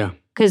away. Yeah.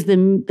 Because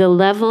the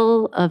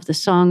level of the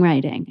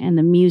songwriting and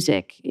the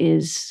music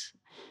is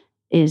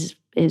as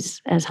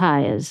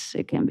high as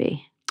it can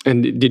be.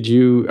 And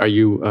are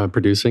you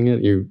producing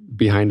it? You're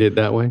behind it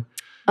that way?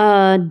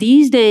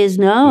 These days,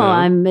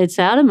 no. No? It's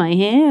out of my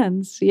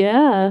hands.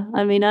 Yeah.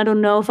 I mean, I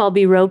don't know if I'll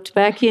be roped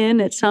back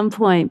in at some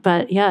point,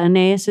 but yeah,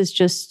 Anais is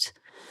just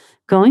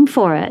going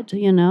for it.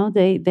 You know,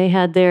 they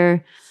had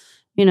their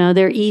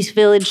East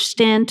Village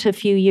stint a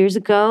few years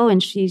ago,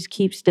 and she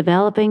keeps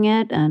developing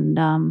it.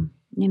 And,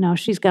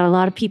 she's got a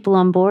lot of people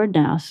on board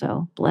now,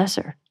 so bless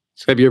her.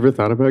 So have you ever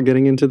thought about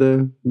getting into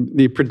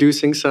the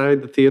producing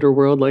side, the theater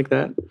world like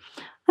that?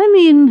 I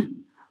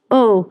mean,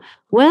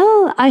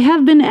 I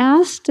have been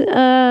asked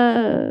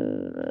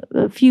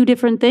a few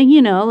different things,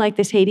 like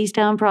this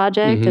Hadestown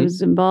project. I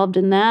was involved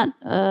in that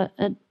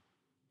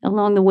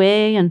along the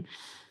way. And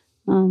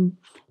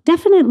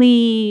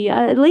definitely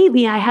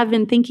lately I have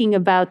been thinking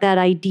about that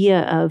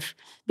idea of,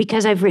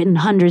 because I've written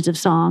hundreds of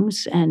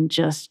songs and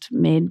just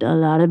made a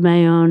lot of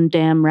my own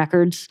damn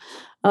records,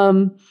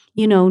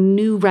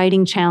 new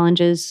writing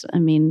challenges. I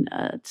mean,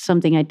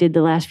 something I did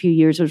the last few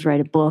years was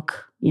write a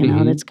book,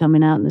 that's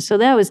coming out. And so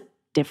that was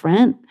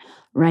different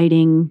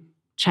writing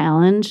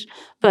challenge.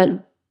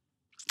 But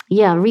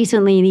yeah,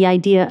 recently the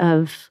idea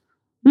of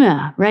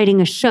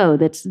writing a show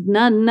that's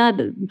not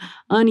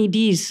Ani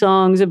D's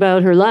songs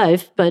about her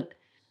life, but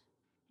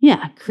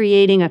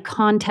creating a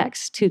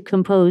context to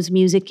compose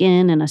music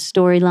in and a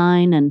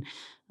storyline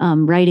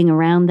and writing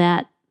around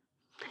that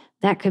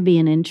could be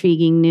an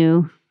intriguing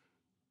new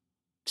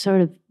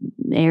sort of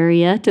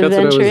area to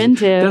venture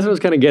into. That's what I was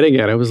kind of getting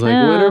at. I was like,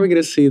 when are we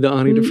going to see the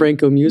Ani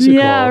DiFranco musical?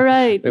 Yeah,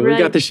 right. And we've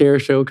got the Cher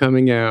show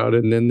coming out,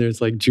 and then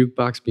there's like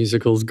jukebox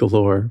musicals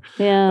galore.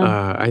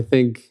 Yeah. I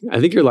think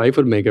your life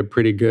would make a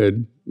pretty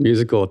good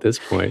musical at this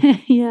point.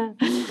 Yeah.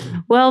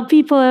 Well,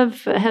 people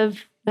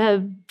have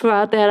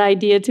brought that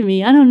idea to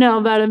me. I don't know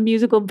about a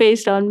musical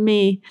based on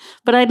me,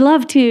 but I'd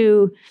love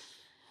to,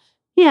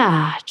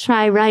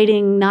 try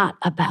writing not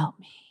about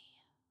me.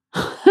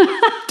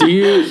 Do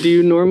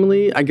you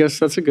normally, I guess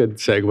that's a good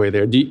segue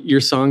there. Your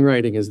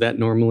songwriting, is that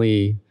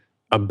normally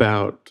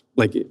about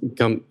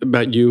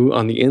about you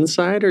on the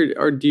inside,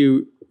 or do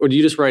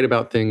you just write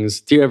about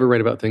things? Do you ever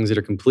write about things that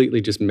are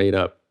completely just made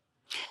up?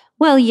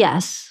 Well,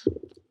 yes,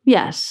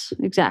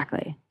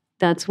 exactly.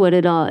 It's what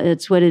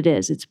it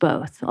is. It's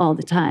both all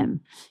the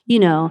time.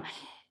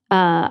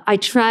 I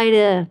try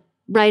to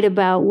write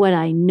about what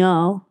I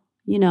know,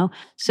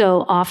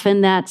 so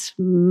often that's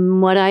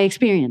what I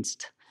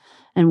experienced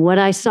and what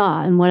I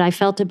saw and what I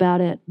felt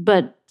about it.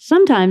 But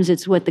sometimes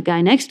it's what the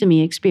guy next to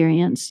me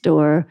experienced,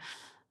 or,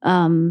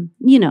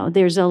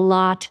 there's a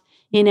lot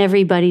in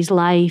everybody's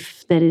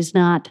life that is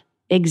not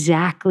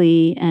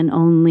exactly and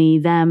only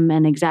them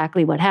and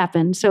exactly what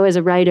happened. So as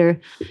a writer,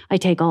 I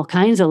take all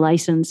kinds of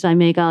license. I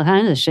make all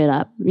kinds of shit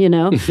up,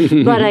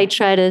 but I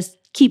try to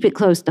keep it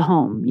close to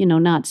home,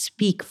 not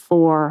speak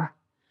for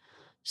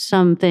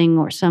something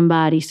or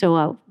somebody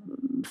so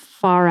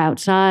far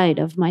outside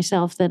of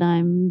myself that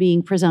I'm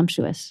being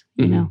presumptuous,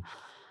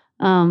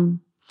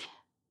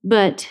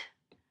 But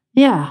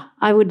yeah,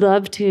 I would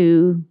love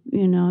to,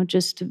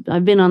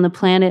 I've been on the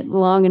planet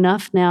long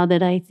enough now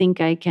that I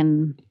think I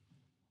can,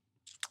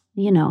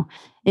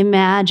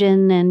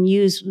 imagine and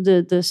use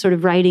the sort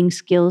of writing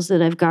skills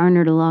that I've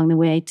garnered along the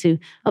way to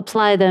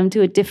apply them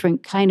to a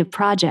different kind of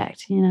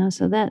project,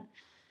 so that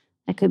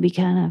could be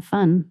kind of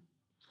fun.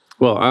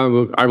 Well,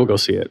 I will go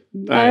see it.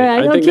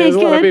 I think there's a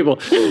lot of people.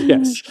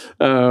 Yes.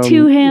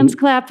 2 hands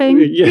clapping.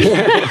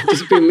 Yeah,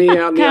 just be me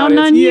out in the Counting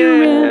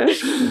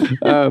audience. on you,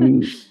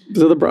 man.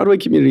 So the Broadway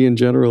community in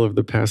general over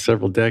the past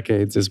several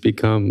decades has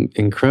become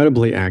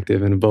incredibly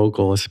active and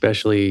vocal,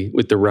 especially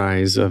with the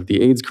rise of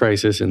the AIDS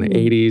crisis in the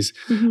 80s.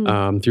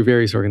 Through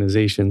various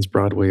organizations,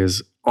 Broadway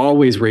is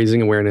always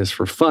raising awareness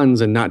for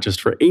funds, and not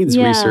just for AIDS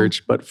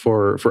research, but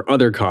for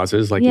other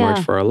causes like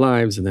March for Our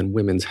Lives, and then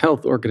women's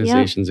health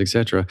organizations,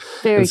 etc.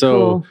 Very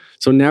cool.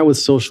 So now with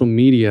social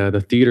media, the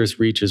theater's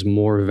reach is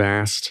more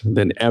vast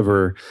than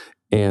ever,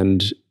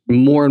 and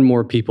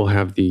more people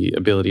have the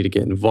ability to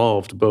get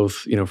involved,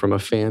 both from a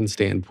fan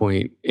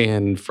standpoint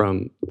and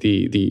from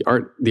the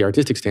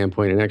artistic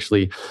standpoint. And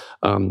actually,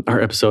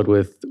 our episode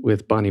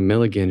with Bonnie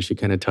Milligan, she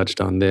kind of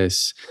touched on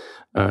this.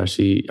 I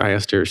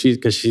asked her,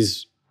 because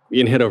she's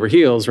in Head Over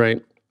Heels,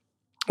 right?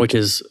 Which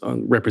is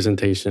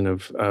representation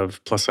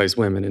of plus size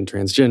women and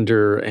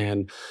transgender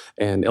and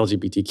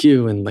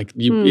LGBTQ, and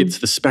it's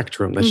the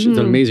spectrum. It's an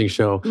amazing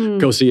show.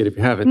 Go see it if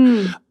you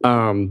haven't.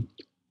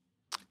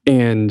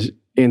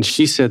 And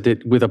she said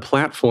that with a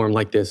platform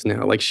like this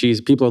now,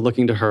 people are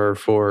looking to her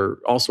for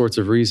all sorts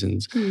of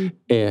reasons,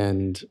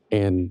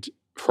 and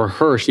for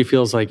her, she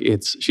feels like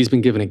she's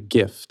been given a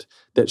gift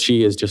that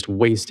she is just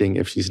wasting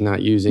if she's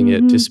not using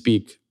it to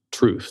speak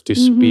truth, to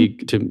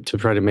speak, to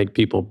try to make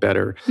people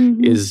better.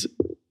 Is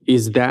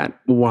that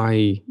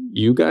why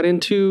you got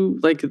into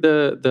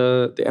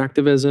the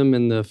activism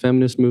and the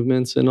feminist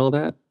movements and all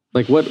that?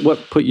 What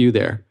put you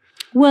there?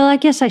 Well, I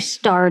guess I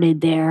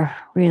started there,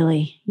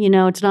 really.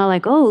 It's not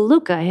like, oh,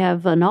 look, I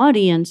have an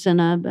audience and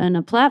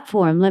a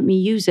platform. Let me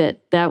use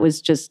it. That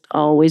was just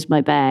always my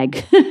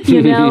bag,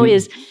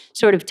 is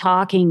sort of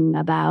talking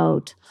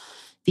about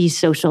these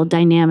social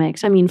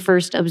dynamics. I mean,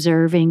 first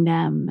observing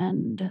them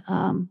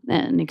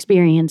and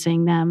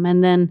experiencing them,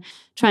 and then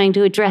trying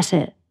to address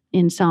it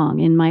in song,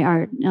 in my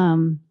art.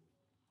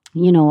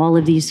 All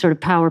of these sort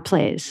of power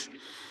plays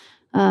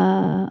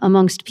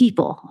amongst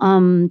people.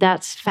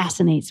 That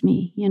fascinates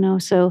me,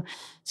 So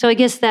I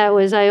guess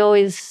I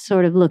always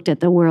sort of looked at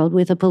the world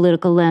with a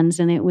political lens,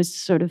 and it was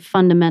sort of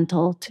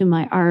fundamental to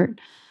my art.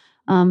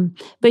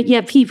 But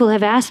yeah, people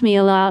have asked me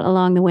a lot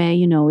along the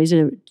way,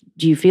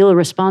 do you feel a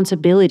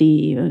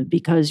responsibility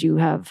because you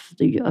have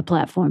a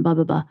platform, blah,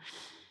 blah, blah.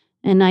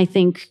 And I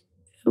think,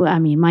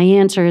 my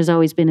answer has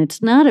always been,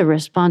 it's not a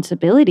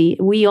responsibility.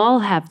 We all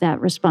have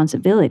that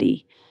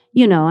responsibility.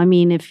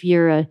 If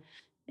you're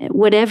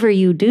whatever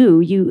you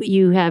do,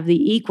 you have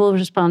the equal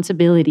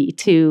responsibility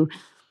to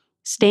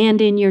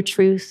stand in your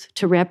truth,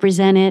 to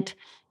represent it,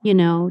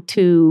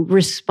 to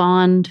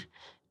respond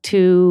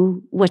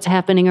to what's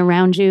happening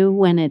around you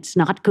when it's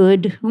not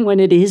good, when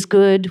it is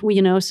good,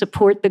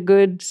 support the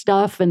good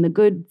stuff and the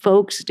good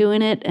folks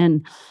doing it,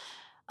 and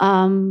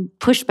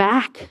push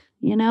back,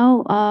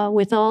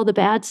 with all the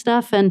bad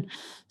stuff. And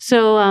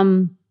so,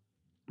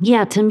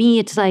 to me,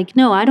 it's like,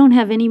 no, I don't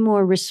have any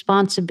more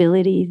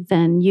responsibility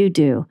than you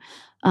do.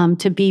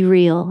 To be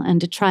real and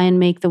to try and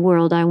make the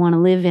world I want to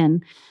live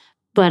in.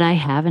 But I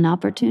have an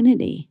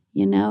opportunity,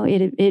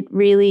 it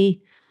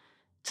really,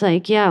 it's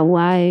like, yeah,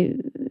 why,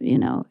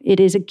 it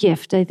is a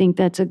gift. I think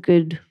that's a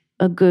good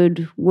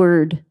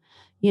word,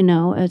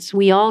 it's,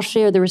 we all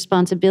share the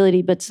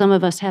responsibility, but some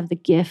of us have the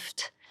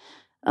gift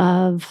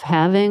of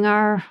having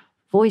our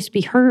voice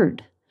be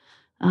heard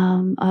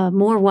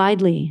more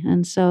widely.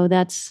 And so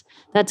that's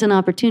an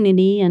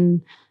opportunity.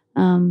 And,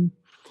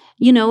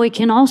 it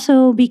can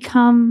also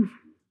become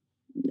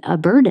a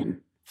burden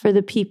for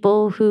the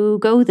people who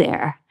go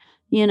there.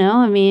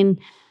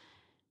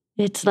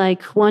 It's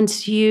like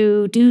once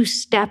you do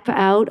step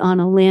out on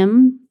a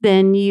limb,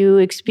 then you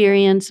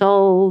experience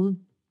all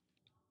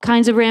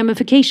kinds of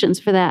ramifications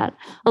for that.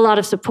 A lot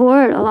of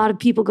support, a lot of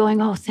people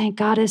going, oh, thank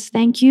goddess,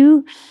 thank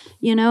you,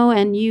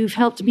 and you've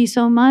helped me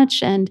so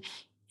much. And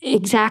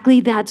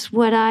exactly that's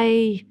what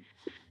I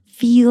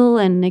feel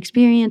and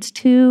experience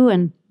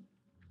too.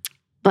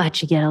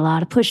 But you get a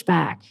lot of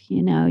pushback,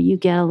 you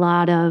get a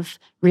lot of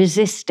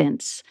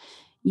resistance.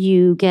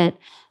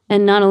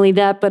 And not only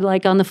that, but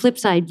like on the flip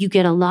side, you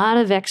get a lot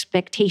of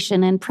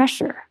expectation and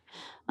pressure.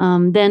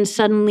 Then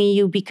suddenly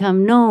you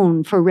become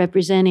known for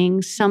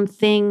representing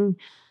something,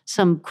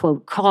 some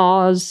quote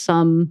cause,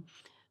 some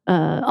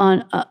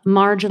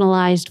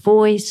marginalized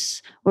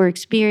voice or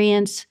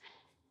experience.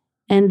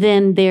 And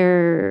then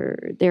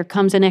there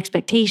comes an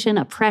expectation,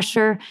 a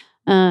pressure.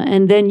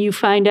 And then you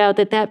find out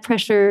that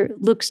pressure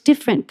looks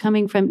different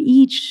coming from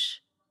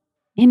each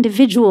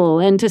individual.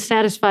 And to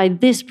satisfy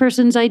this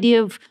person's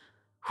idea of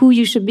who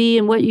you should be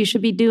and what you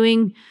should be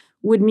doing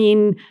would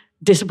mean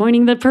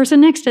disappointing the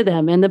person next to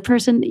them. And the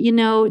person,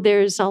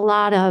 there's a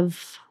lot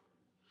of,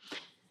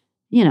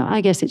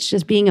 I guess it's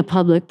just being a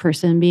public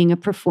person, being a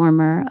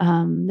performer.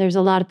 There's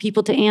a lot of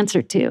people to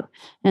answer to.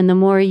 And the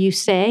more you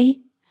say,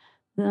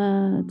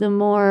 the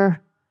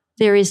more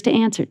there is to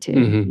answer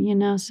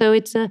to, So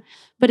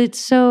but it's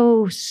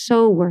so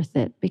worth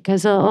it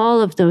because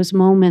all of those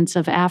moments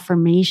of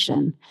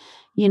affirmation,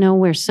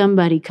 where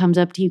somebody comes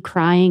up to you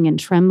crying and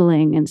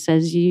trembling and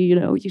says,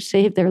 you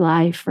saved their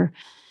life, or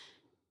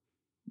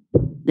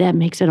that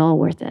makes it all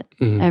worth it,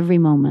 every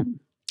moment.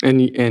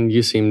 And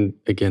you seem,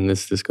 again,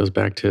 this goes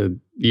back to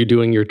you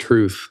doing your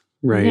truth,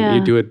 right? Yeah.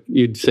 You do it,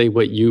 you'd say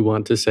what you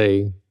want to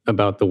say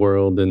about the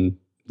world, and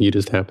you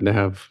just happen to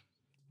have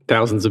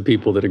thousands of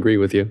people that agree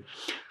with you.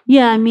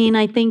 Yeah,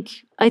 I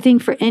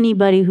think for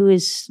anybody who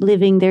is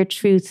living their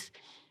truth,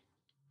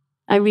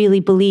 I really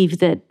believe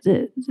that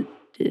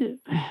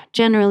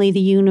generally the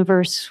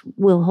universe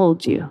will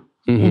hold you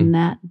in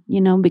that,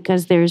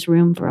 because there's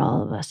room for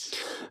all of us.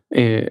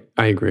 I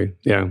agree,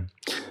 yeah.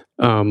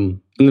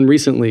 And then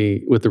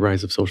recently, with the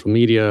rise of social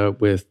media,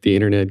 with the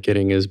internet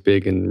getting as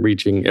big and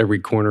reaching every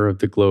corner of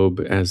the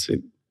globe as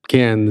it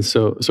can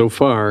so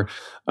far,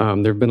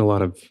 there have been a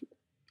lot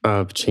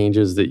of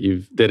changes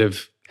that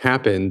have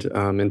happened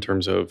in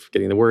terms of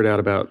getting the word out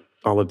about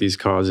all of these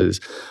causes.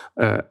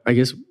 I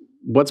guess,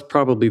 what's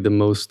probably the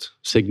most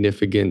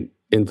significant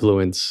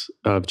influence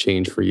of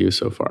change for you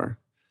so far?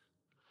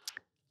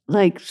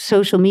 Like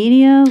social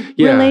media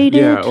related?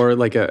 Yeah, or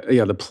like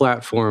the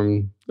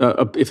platform.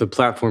 If the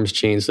platform's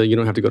changed, so you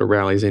don't have to go to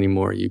rallies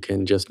anymore, you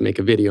can just make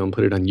a video and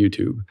put it on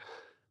YouTube.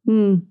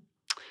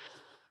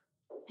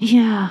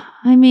 Yeah,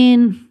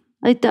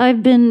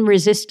 I've been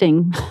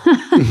resisting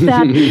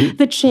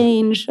the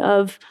change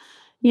of,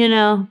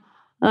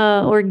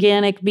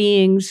 organic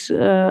beings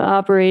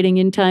operating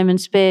in time and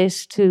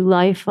space to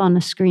life on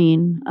a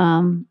screen,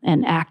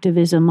 and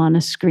activism on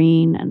a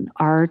screen, and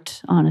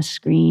art on a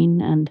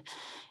screen, and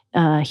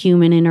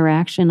human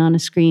interaction on a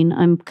screen.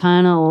 I'm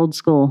kind of old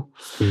school.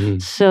 Mm-hmm.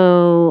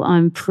 So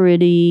I'm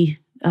pretty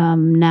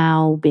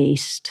now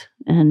based.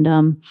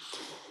 And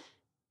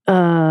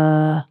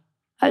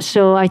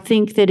so I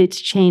think that it's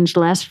changed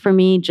less for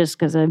me just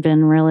because I've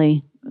been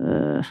really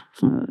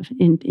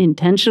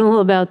intentional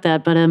about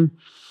that. But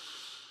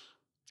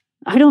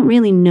I don't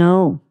really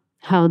know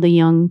how the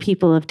young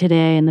people of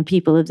today and the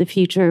people of the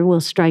future will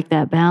strike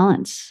that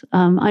balance.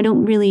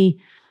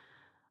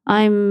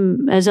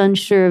 I'm as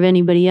unsure of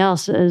anybody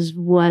else as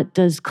what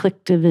does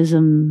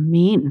clicktivism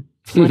mean?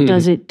 What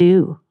does it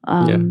do?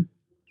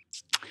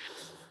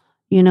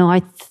 You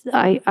know,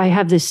 I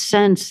have this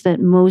sense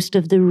that most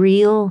of the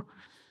real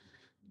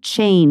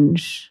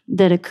change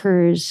that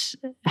occurs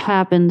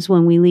happens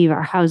when we leave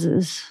our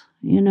houses,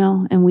 you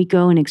know, and we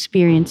go and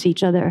experience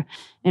each other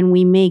and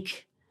we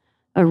make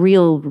a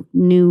real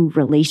new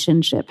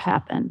relationship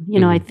happen. You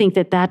know, I think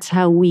that that's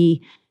how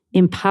we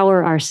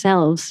empower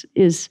ourselves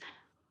is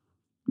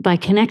by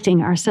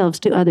connecting ourselves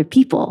to other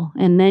people.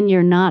 And then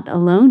you're not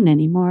alone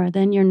anymore.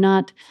 Then you're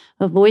not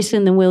a voice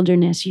in the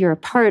wilderness. You're a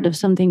part of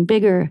something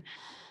bigger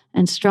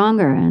and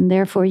stronger. And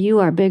therefore you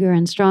are bigger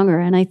and stronger.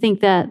 And I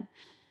think that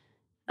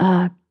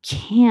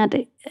can't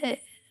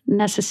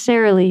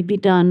necessarily be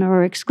done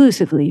or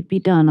exclusively be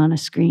done on a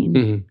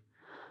screen.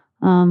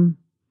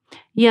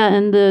 Yeah,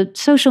 and the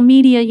social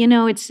media, you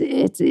know, it's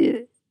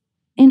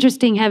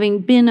interesting having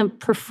been a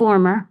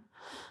performer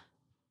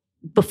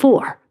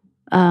before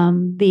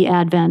the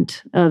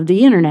advent of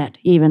the internet,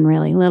 even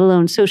really, let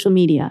alone social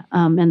media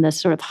and the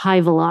sort of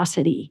high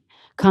velocity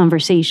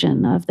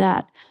conversation of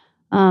that.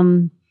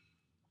 I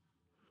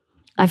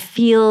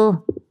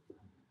feel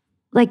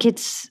like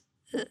it's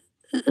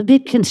a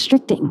bit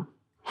constricting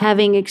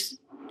having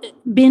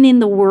been in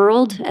the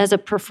world as a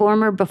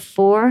performer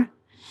before.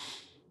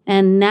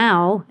 And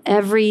now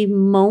every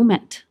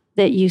moment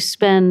that you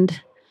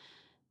spend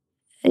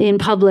in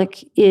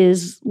public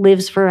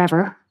lives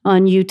forever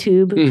on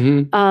YouTube.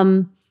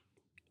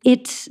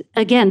 It's,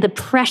 again, the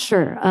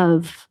pressure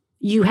of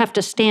you have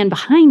to stand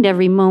behind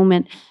every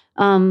moment.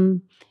 The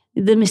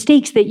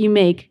mistakes that you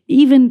make,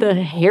 even the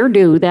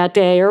hairdo that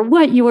day or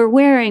what you were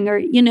wearing, or,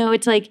 you know,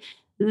 it's like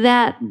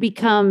that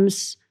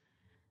becomes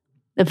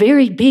a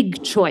very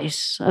big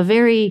choice.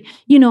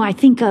 I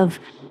think of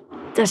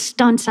the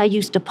stunts I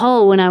used to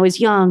pull when I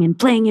was young and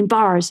playing in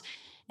bars.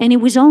 And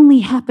it was only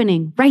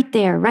happening right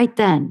there, right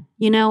then,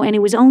 you know, and it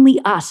was only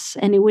us.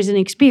 And it was an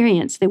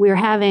experience that we were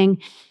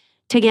having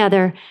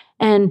together.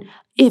 And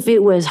if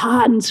it was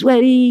hot and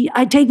sweaty,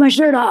 I'd take my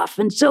shirt off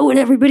and so would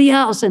everybody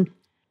else. And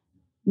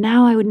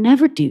now I would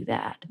never do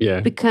that. Yeah.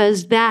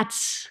 Because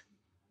that's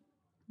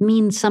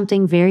means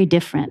something very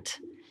different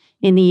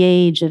in the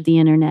age of the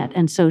internet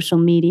and social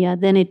media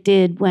than it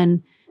did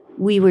when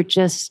we were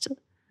just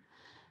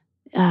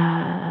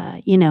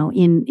in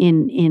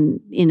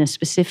a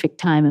specific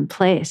time and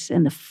place,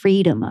 and the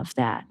freedom of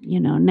that.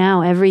 You know,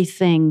 now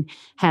everything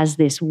has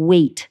this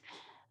weight.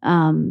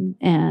 I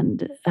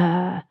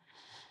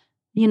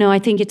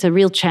think it's a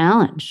real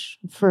challenge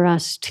for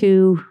us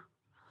to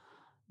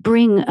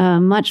bring a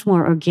much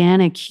more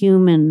organic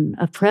human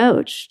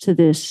approach to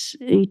this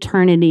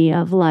eternity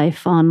of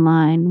life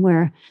online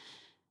where,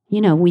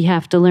 you know, we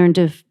have to learn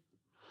to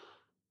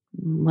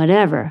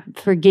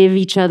forgive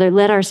each other,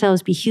 let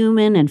ourselves be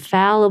human and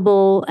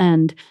fallible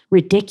and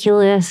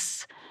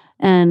ridiculous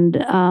and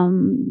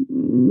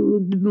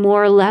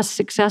more or less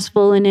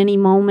successful in any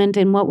moment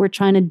in what we're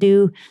trying to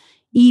do,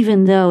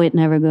 even though it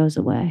never goes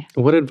away.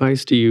 What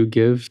advice do you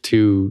give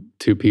to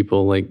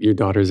people like your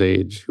daughter's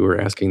age who are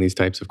asking these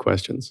types of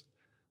questions?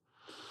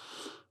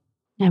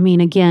 I mean,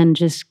 again,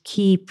 just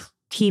keep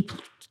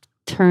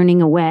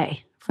turning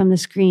away from the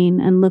screen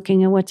and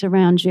looking at what's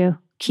around you.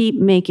 Keep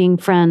making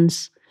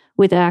friends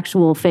with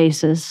actual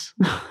faces,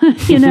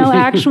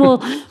 actual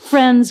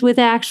friends with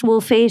actual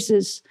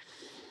faces.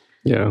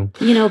 Yeah.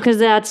 Because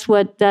that's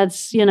when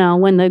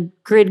the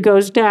grid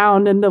goes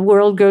down and the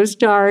world goes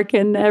dark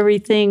and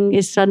everything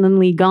is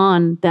suddenly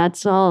gone.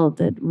 That's all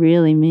that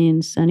really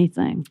means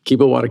anything. Keep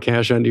a wad of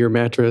cash under your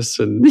mattress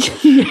and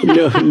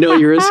know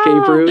your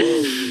escape route.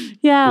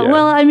 Yeah.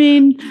 Well, I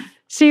mean,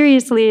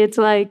 seriously, it's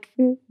like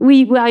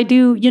I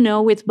do,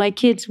 with my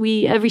kids,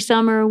 every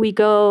summer we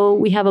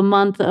have a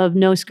month of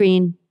no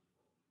screen.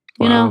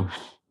 Wow.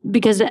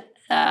 Because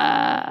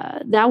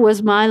that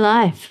was my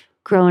life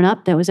growing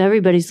up. That was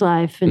everybody's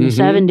life in the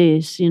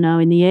 70s,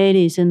 in the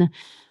 80s.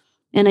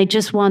 And I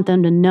just want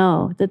them to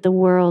know that the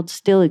world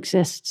still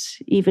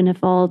exists, even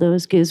if all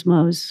those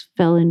gizmos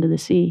fell into the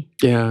sea.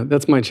 Yeah,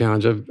 that's my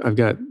challenge. I've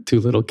got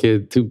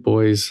two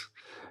boys,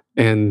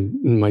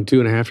 and my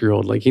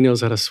 2.5-year-old, like, he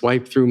knows how to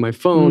swipe through my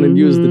phone and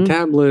use the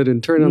tablet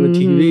and turn on the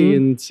TV.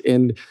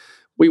 And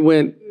we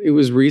went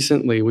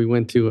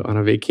on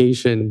a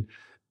vacation.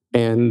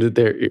 And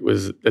it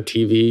was a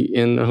TV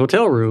in a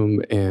hotel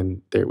room,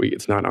 and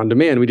it's not on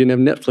demand. We didn't have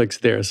Netflix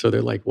there, so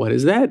they're like, "What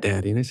is that,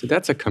 Daddy?" And I said,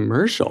 "That's a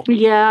commercial."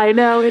 Yeah, I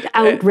know. It's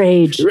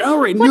outrage.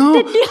 Outrage!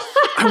 No,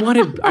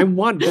 I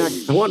want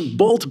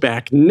Bolt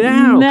back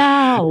now.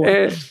 Now.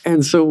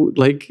 And so,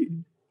 like,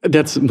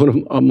 That's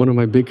one of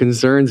my big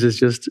concerns is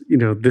just,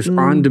 this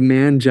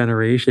on-demand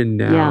generation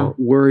now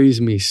worries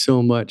me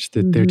so much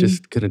that they're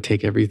just going to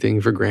take everything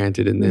for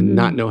granted and then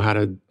not know how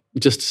to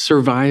just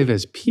survive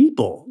as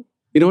people.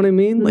 You know what I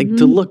mean? Like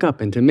to look up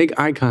and to make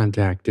eye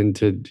contact and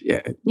to,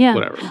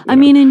 whatever. I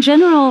mean, in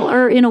general,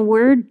 or in a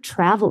word,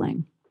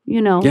 traveling.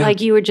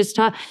 Like you were just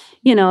talking,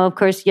 of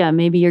course,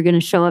 maybe you're going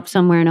to show up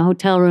somewhere in a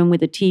hotel room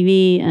with a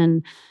TV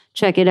and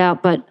check it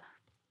out, but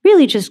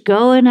really just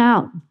going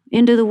out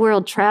into the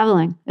world,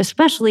 traveling,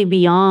 especially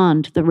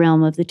beyond the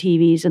realm of the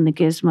TVs and the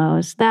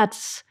gizmos.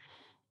 That's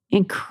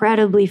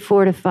incredibly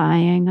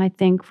fortifying, I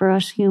think, for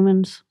us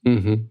humans.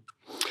 Mm-hmm. I'm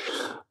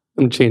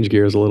going to change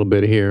gears a little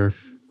bit here.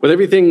 With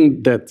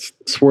everything that's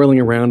swirling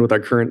around with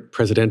our current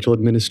presidential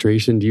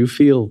administration, do you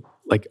feel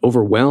like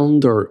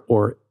overwhelmed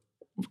or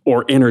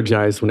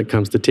energized when it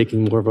comes to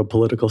taking more of a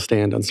political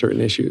stand on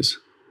certain issues?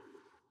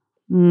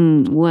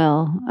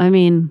 Well, I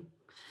mean,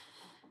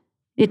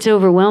 it's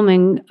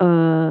overwhelming,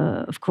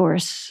 of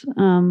course,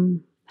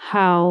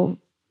 how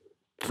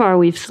far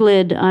we've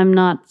slid. I'm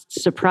not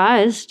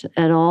surprised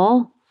at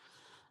all.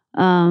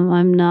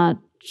 I'm not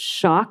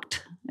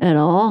shocked at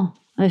all.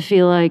 I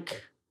feel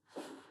like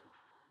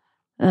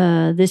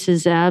this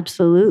is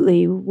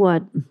absolutely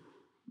what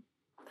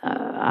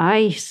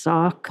I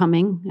saw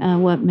coming,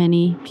 what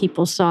many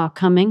people saw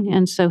coming.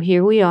 And so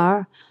here we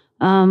are.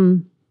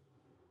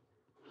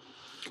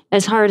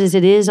 As hard as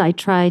it is, I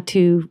try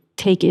to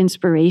take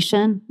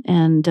inspiration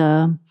and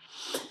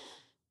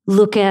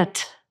look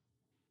at,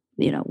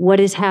 what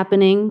is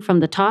happening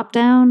from the top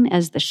down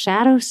as the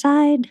shadow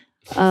side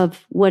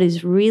of what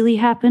is really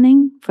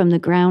happening from the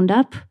ground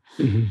up.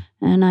 Mm-hmm.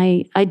 And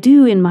I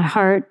do in my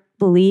heart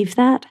believe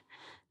that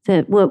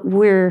what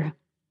we're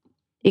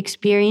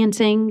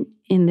experiencing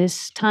in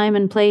this time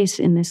and place,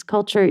 in this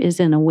culture, is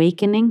an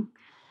awakening.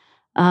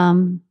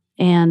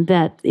 And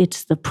that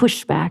it's the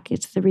pushback,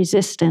 it's the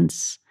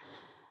resistance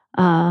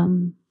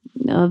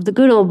of the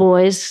good old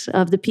boys,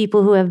 of the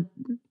people who have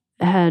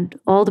had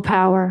all the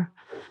power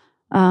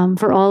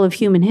for all of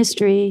human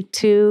history,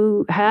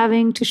 to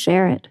having to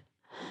share it.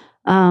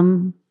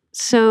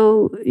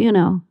 So,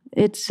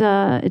 it's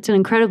an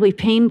incredibly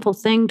painful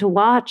thing to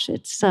watch.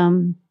 It's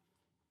an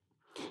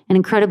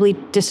incredibly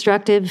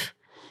destructive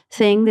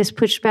thing, this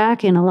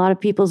pushback in a lot of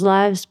people's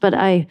lives. But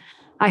I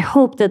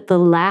hope that the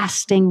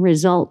lasting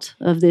result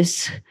of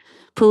this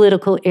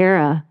political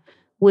era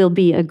will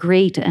be a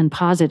great and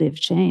positive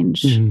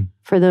change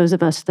for those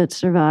of us that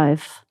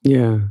survive.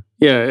 Yeah.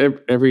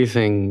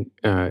 Everything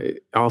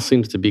all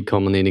seems to be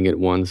culminating at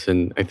once.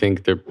 And I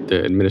think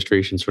the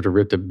administration sort of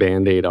ripped a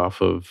Band-Aid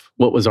off of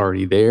what was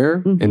already there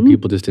and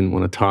people just didn't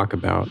want to talk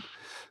about.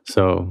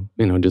 So,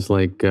 just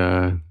like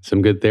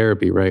some good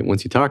therapy, right?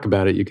 Once you talk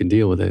about it, you can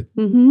deal with it.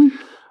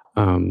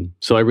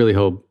 So I really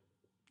hope,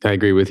 I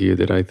agree with you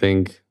that I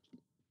think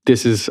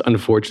this is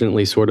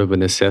unfortunately sort of a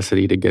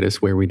necessity to get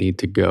us where we need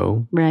to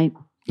go. Right.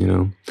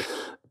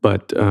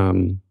 But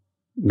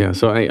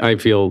so I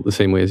feel the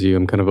same way as you.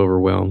 I'm kind of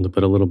overwhelmed,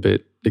 but a little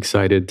bit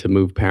excited to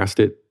move past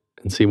it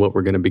and see what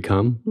we're going to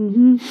become.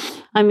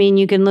 I mean,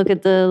 you can look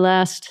at the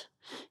last,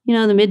 the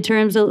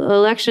midterms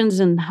elections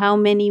and how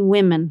many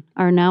women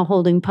are now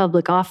holding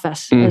public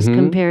office as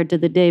compared to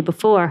the day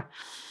before,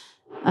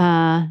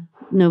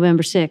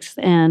 November 6th.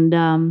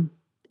 And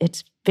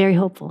it's very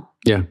hopeful.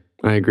 Yeah,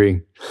 I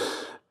agree.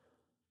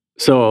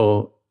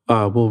 So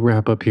we'll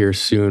wrap up here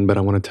soon, but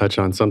I want to touch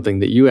on something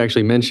that you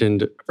actually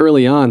mentioned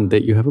early on,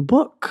 that you have a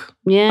book.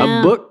 Yeah.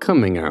 A book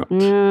coming out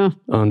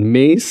on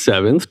May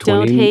 7th,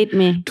 Don't hate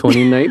me.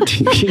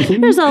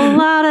 2019. There's a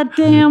lot of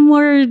damn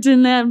words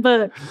in that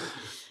book.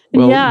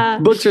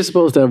 Well, books are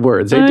supposed to have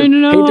words. Hate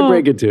to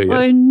break it to you.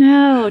 I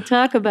know.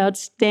 Talk about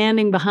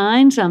standing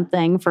behind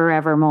something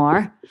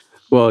forevermore.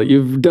 Well,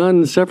 you've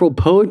done several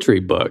poetry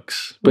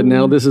books, but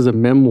now this is a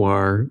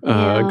memoir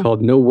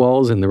called No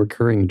Walls and the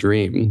Recurring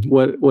Dream.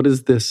 What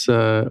is this?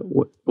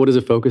 What is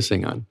it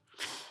focusing on?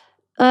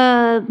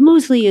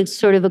 Mostly it's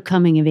sort of a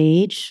coming of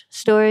age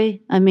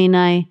story. I mean,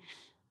 I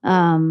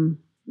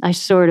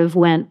sort of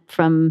went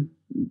from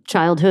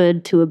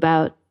childhood to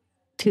about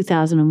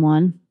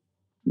 2001,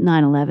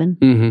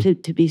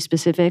 9/11, to be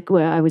specific,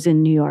 where I was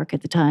in New York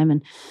at the time.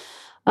 And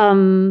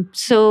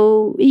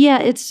so,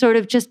 it's sort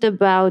of just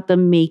about the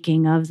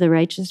making of The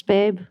Righteous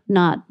Babe,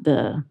 not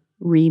the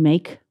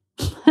remake,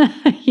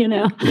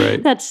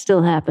 Right. That's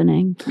still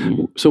happening.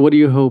 Yeah. So what do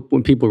you hope,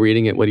 when people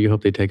reading it, what do you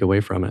hope they take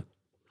away from it?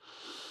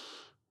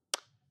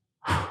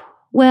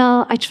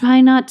 Well, I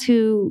try not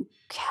to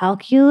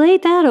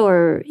calculate that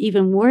or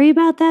even worry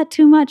about that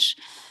too much.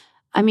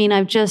 I mean,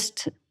 I tried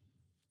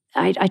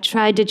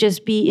to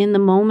just be in the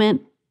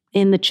moment,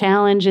 in the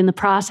challenge, in the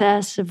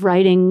process of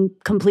writing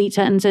complete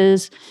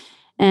sentences,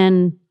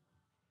 and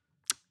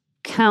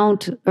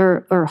count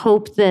or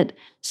hope that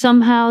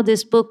somehow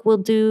this book will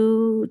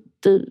do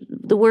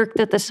the work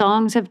that the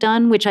songs have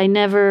done, which I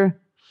never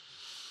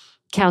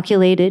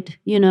calculated,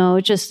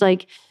 just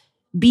like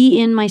be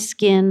in my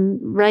skin,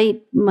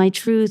 write my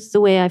truth the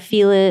way I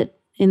feel it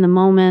in the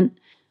moment,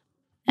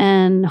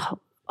 and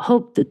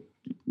hope that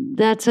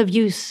that's of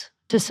use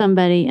to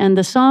somebody. And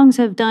the songs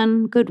have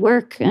done good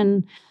work,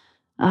 and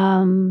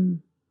I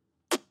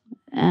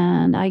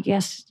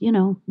guess,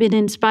 been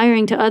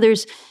inspiring to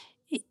others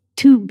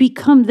to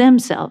become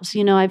themselves.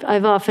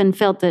 I've often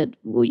felt that,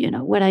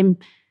 what I'm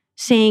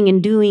saying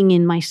and doing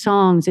in my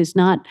songs is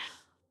not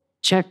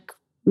check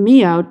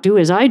me out, do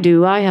as I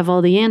do, I have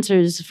all the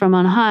answers from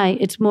on high.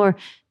 It's more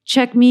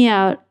check me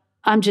out,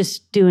 I'm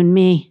just doing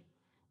me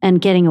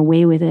and getting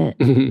away with it,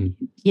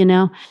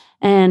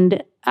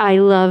 And I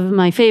love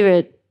my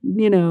favorite,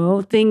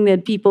 thing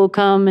that people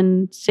come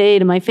and say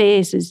to my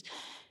face is,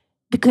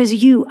 because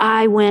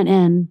I went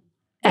and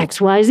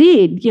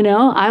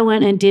XYZ, I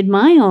went and did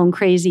my own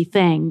crazy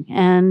thing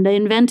and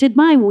invented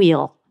my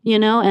wheel,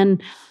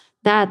 and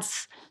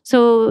that's,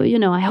 so,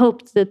 I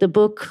hope that the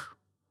book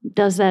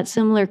does that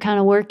similar kind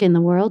of work in the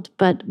world,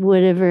 but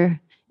whatever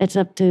it's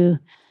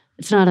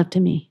not up to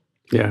me.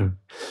 Yeah.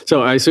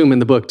 So I assume in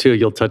the book too,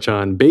 you'll touch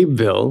on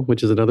Babeville,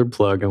 which is another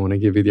plug I want to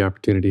give you the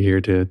opportunity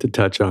here to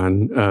touch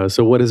on.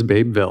 So what is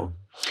Babeville?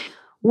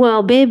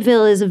 Well,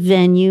 Babeville is a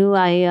venue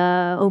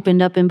I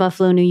opened up in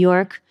Buffalo, New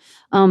York.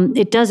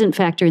 It doesn't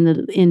factor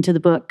into the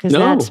book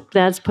because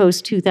that's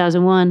post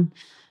 2001.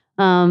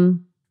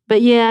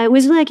 But yeah, it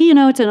was like,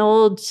 it's an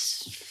old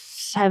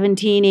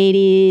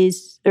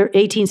 1780s or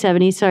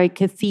 1870s,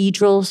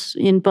 cathedrals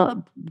in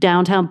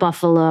downtown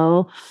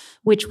Buffalo,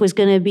 which was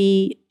going to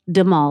be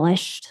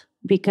demolished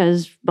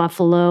because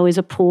Buffalo is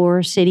a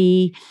poor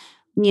city,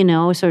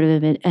 sort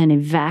of an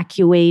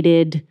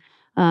evacuated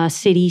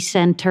city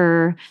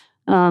center.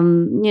 A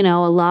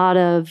lot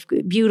of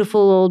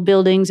beautiful old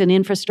buildings and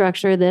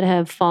infrastructure that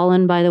have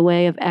fallen by the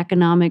way of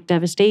economic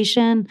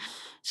devastation.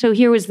 So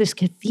here was this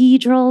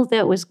cathedral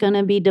that was going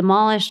to be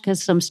demolished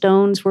because some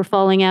stones were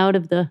falling out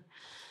of the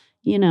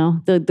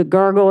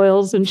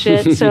gargoyles and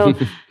shit. So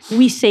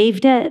we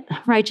saved it,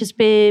 Righteous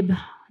Babe.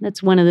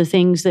 That's one of the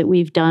things that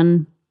we've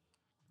done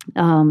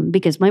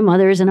because my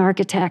mother is an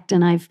architect,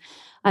 and I've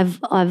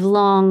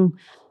long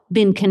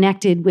been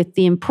connected with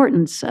the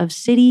importance of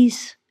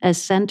cities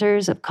as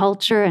centers of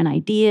culture and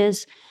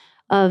ideas,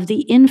 of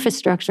the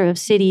infrastructure of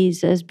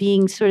cities as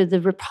being sort of the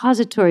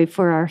repository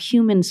for our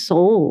human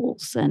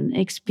souls and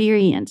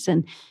experience.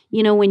 And,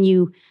 when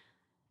you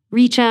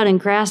reach out and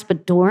grasp a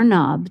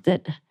doorknob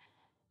that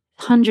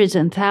hundreds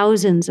and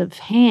thousands of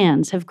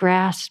hands have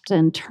grasped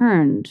and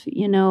turned,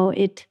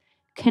 it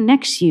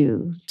connects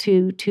you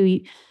to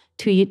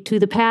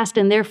the past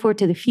and therefore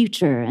to the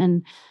future.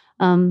 And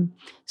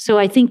so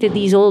I think that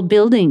these old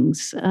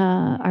buildings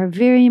are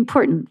very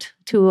important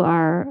to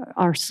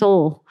our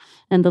soul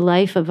and the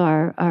life of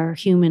our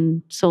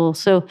human soul.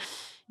 So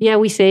yeah,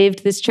 we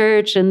saved this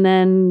church, and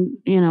then,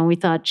 we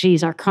thought,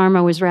 geez, our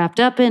karma was wrapped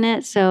up in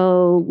it.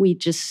 So we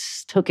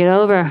just took it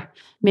over,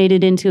 made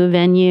it into a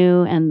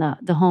venue and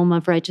the home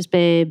of Righteous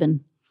Babe.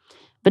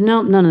 But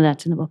no, none of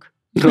that's in the book.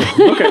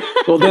 Oh, okay.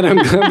 Well, then I'm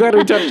glad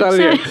we touched on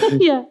it here.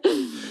 Yeah.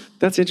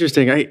 That's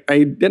interesting. I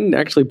didn't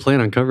actually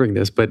plan on covering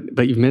this, but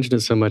you've mentioned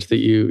it so much that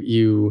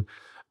you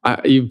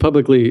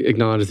publicly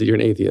acknowledged that you're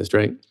an atheist,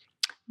 right?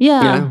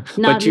 Yeah.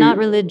 Not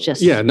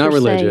religious. Yeah, not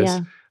religious. Se,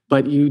 yeah.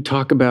 But you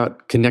talk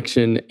about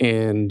connection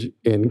and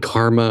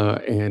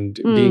karma and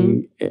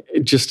being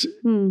just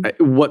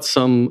what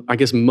some, I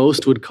guess,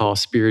 most would call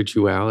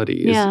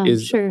spirituality.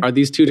 Sure. Are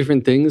these two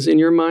different things in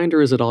your mind,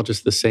 or is it all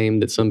just the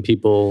same that some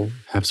people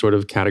have sort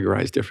of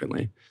categorized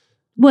differently?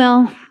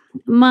 Well,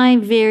 my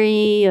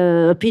very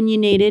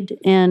opinionated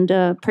and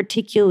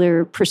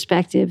particular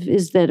perspective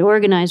is that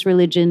organized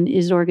religion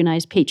is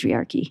organized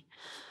patriarchy.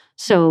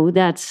 So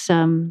that's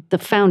the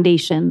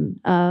foundation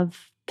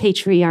of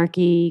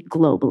patriarchy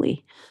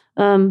globally.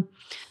 But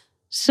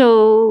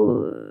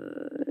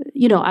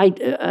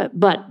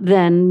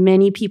then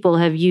many people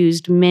have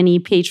used many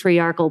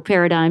patriarchal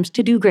paradigms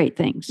to do great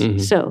things. Mm-hmm.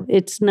 So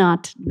it's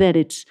not that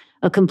it's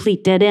a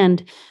complete dead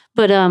end.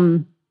 But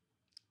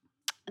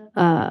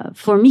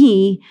for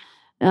me,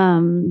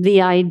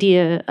 the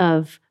idea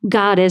of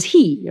God as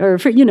he, or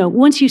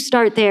once you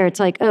start there, it's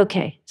like,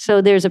 okay, so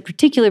there's a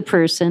particular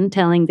person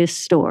telling this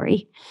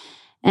story,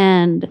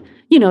 and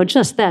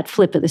just that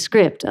flip of the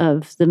script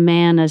of the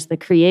man as the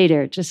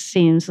creator just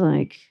seems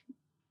like,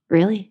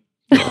 really,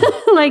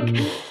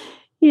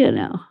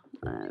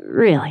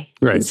 really.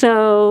 Right.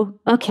 So,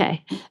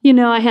 okay,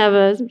 I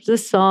have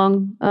this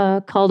song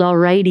called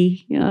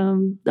 "Alrighty"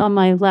 on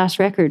my last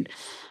record,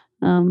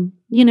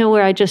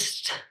 where I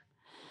just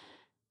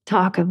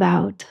talk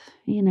about,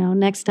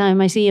 next time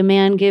I see a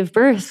man give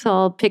birth,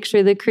 I'll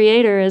picture the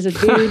creator as a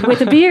dude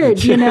with a beard,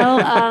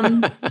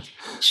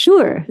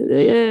 sure.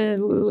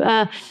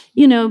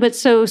 But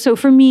so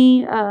for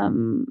me,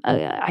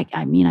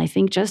 I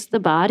think just the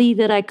body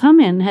that I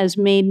come in has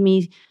made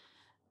me,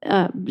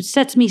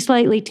 sets me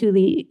slightly to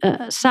the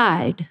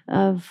side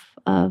of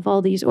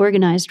all these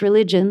organized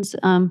religions.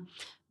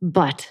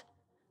 But,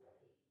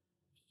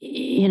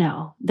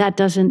 that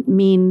doesn't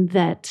mean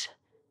that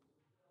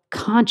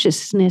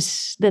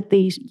consciousness, that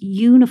the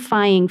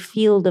unifying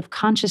field of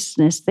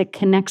consciousness that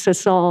connects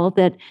us all,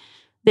 that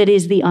that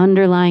is the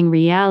underlying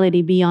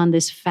reality beyond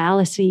this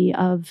fallacy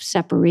of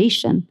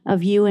separation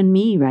of you and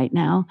me right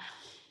now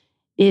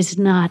is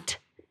not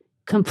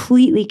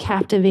completely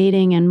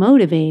captivating and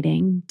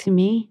motivating to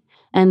me,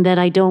 and that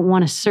I don't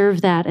want to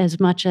serve that as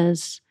much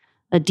as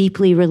a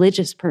deeply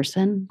religious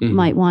person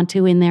might want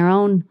to in their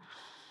own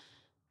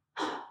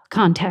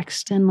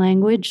context and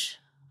language.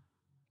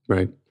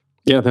 Right.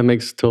 Yeah, that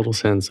makes total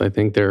sense. I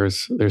think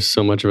there's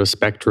so much of a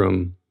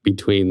spectrum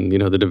between,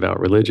 the devout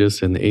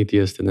religious and the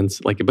atheist, and then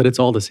but it's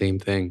all the same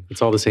thing.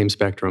 It's all the same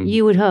spectrum.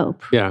 You would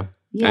hope. Yeah.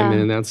 I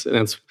mean, that's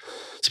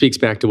speaks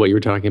back to what you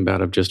were talking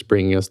about of just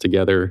bringing us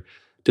together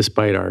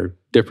despite our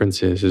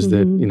differences. Is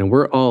that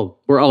we're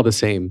all the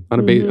same on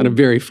a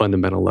very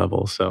fundamental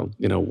level. So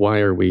why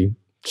are we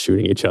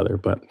shooting each other?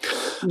 But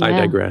I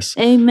digress.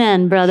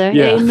 Amen, brother.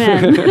 Yeah.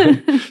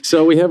 Amen.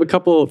 So we have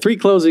three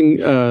closing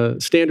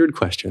standard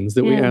questions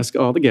that we ask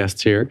all the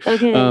guests here.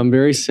 Okay.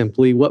 Very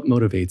simply, what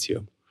motivates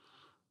you?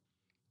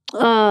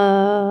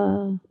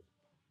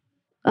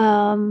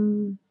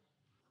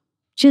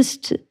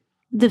 Just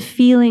the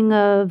feeling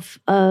of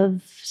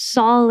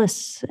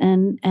solace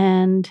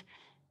and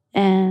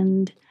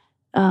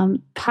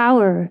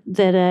power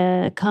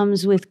that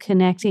comes with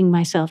connecting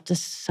myself to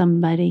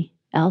somebody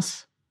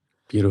else.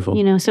 Beautiful.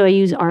 So I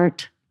use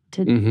art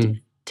to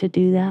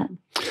do that.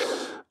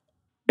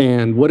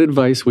 And what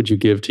advice would you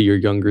give to your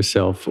younger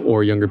self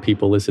or younger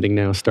people listening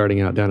now, starting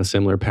out down a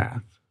similar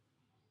path?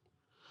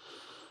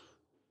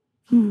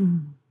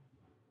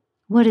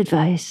 What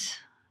advice?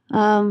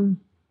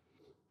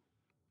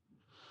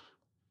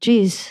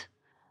 Geez.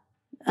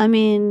 I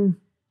mean,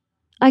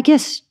 I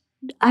guess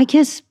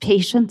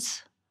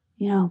patience.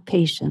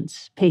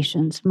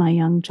 Patience, my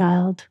young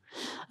child.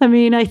 I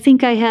mean, I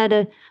think I had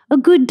a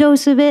good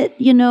dose of it,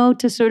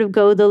 to sort of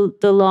go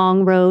the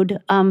long road,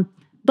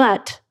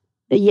 but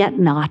yet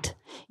not.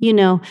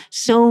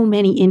 So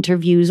many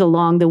interviews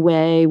along the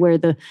way where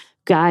the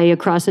guy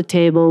across the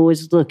table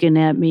was looking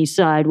at me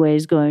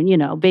sideways going,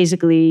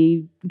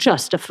 basically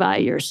justify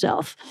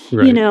yourself,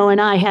 right.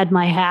 And I had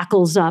my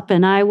hackles up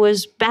and I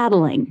was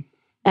battling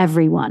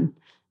everyone.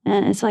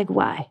 And it's like,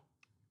 why?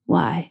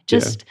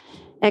 Just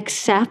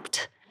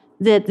accept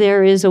that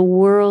there is a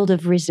world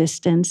of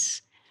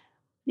resistance.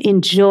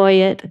 Enjoy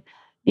it.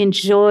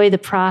 Enjoy the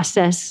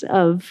process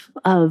of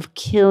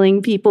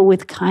killing people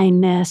with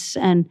kindness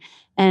and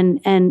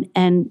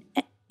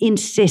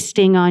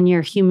insisting on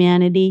your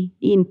humanity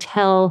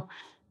until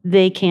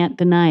they can't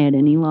deny it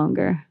any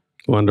longer.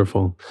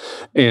 Wonderful.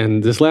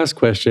 And this last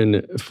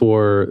question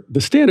for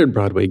the standard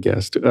Broadway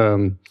guest,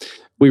 I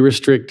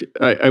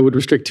would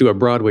restrict to a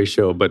Broadway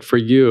show, but for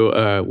you,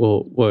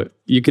 what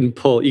you can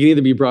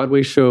either be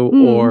Broadway show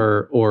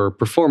or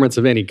performance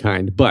of any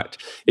kind. But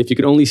if you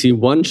could only see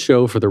one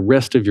show for the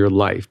rest of your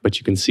life, but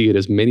you can see it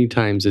as many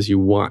times as you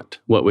want,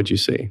 what would you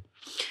see?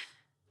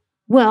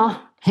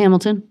 Well,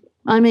 Hamilton.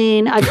 I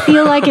mean, I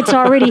feel like it's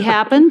already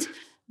happened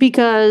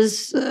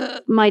because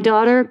my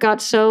daughter got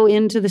so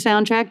into the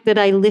soundtrack that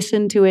I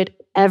listened to it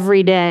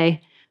every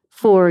day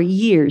for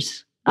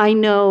years. I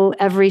know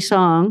every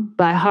song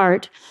by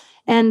heart.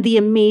 And the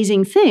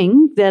amazing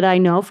thing that I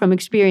know from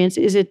experience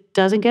is it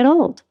doesn't get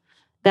old.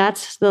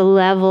 That's the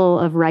level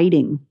of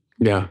writing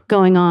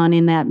going on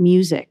in that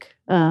music.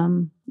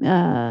 So,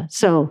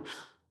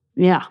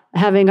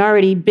 having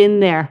already been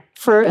there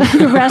for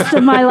the rest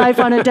of my life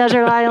on a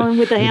desert island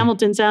with the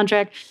Hamilton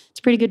soundtrack, it's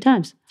pretty good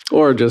times.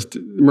 Or just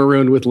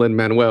marooned with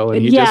Lin-Manuel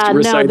and he just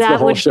recites the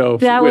whole show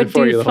for you. That would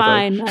do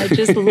fine. I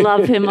just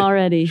love him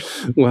already.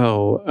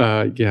 Well,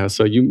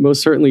 so you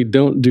most certainly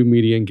don't do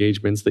media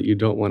engagements that you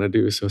don't want to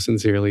do. So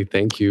sincerely,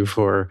 thank you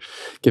for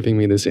giving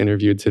me this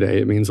interview today.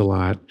 It means a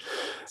lot.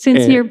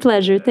 Sincere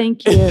pleasure.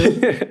 Thank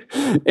you.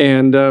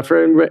 And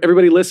for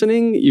everybody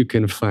listening, you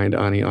can find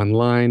Ani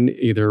online,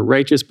 either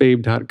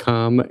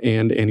righteousbabe.com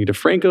and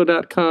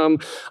AnnieDeFranco.com,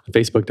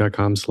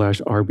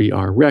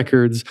 Facebook.com/RBR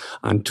Records,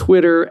 on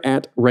Twitter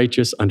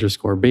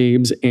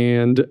 @righteous_babes,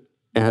 and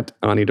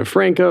 @Ani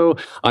DeFranco,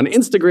 on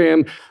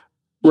Instagram,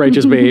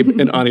 Righteous Babe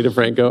and Ani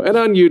DeFranco, and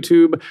on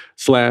YouTube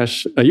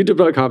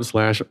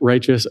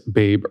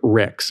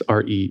youtube.com/RighteousBabeRex,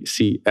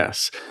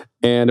 RECS.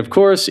 And of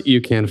course, you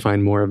can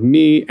find more of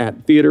me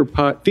at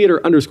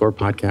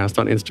theater_podcast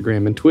on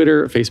Instagram and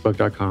Twitter,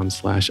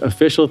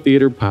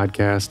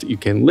 facebook.com/officialtheaterpodcast. You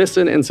can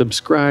listen and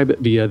subscribe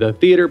via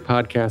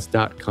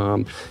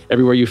thetheaterpodcast.com.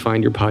 Everywhere you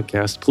find your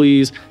podcast,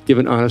 please give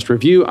an honest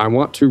review. I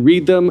want to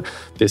read them.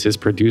 This is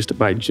produced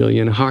by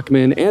Jillian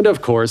Hockman. And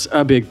of course,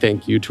 a big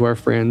thank you to our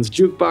friends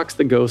Jukebox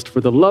the Ghost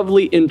for the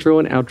lovely intro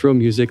and outro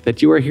music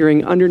that you are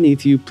hearing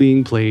underneath you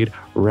being played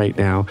right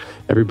now.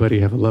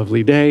 Everybody have a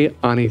lovely day.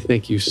 Ani,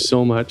 thank you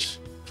so much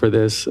for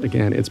this.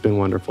 Again, it's been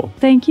wonderful.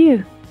 Thank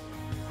you.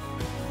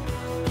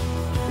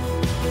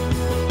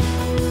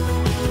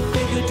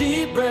 Take a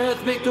deep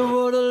breath, make the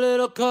world a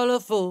little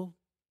colorful.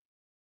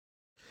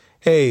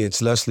 Hey,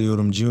 it's Leslie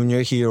Odom Jr.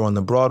 here on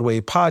the Broadway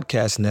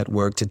Podcast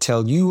Network to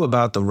tell you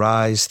about the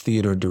Rise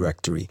Theater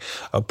Directory,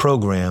 a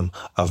program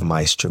of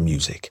Maestro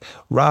Music.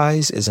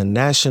 Rise is a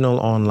national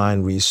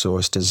online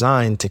resource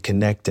designed to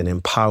connect and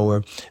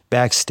empower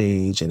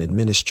backstage and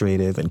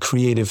administrative and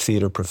creative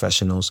theater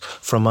professionals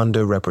from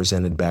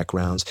underrepresented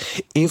backgrounds.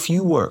 If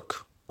you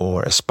work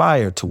or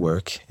aspire to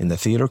work in the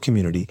theater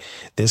community,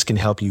 this can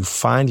help you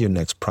find your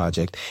next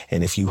project.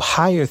 And if you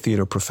hire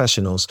theater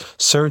professionals,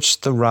 search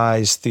the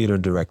Rise Theater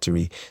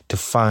Directory to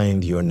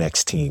find your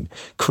next team.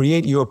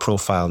 Create your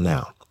profile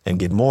now and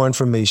get more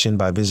information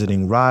by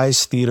visiting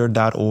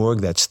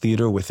risetheater.org. That's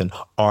theater with an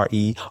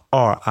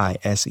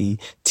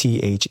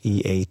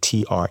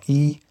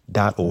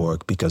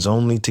RERISETHEATRE.org, because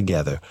only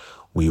together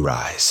we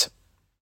rise.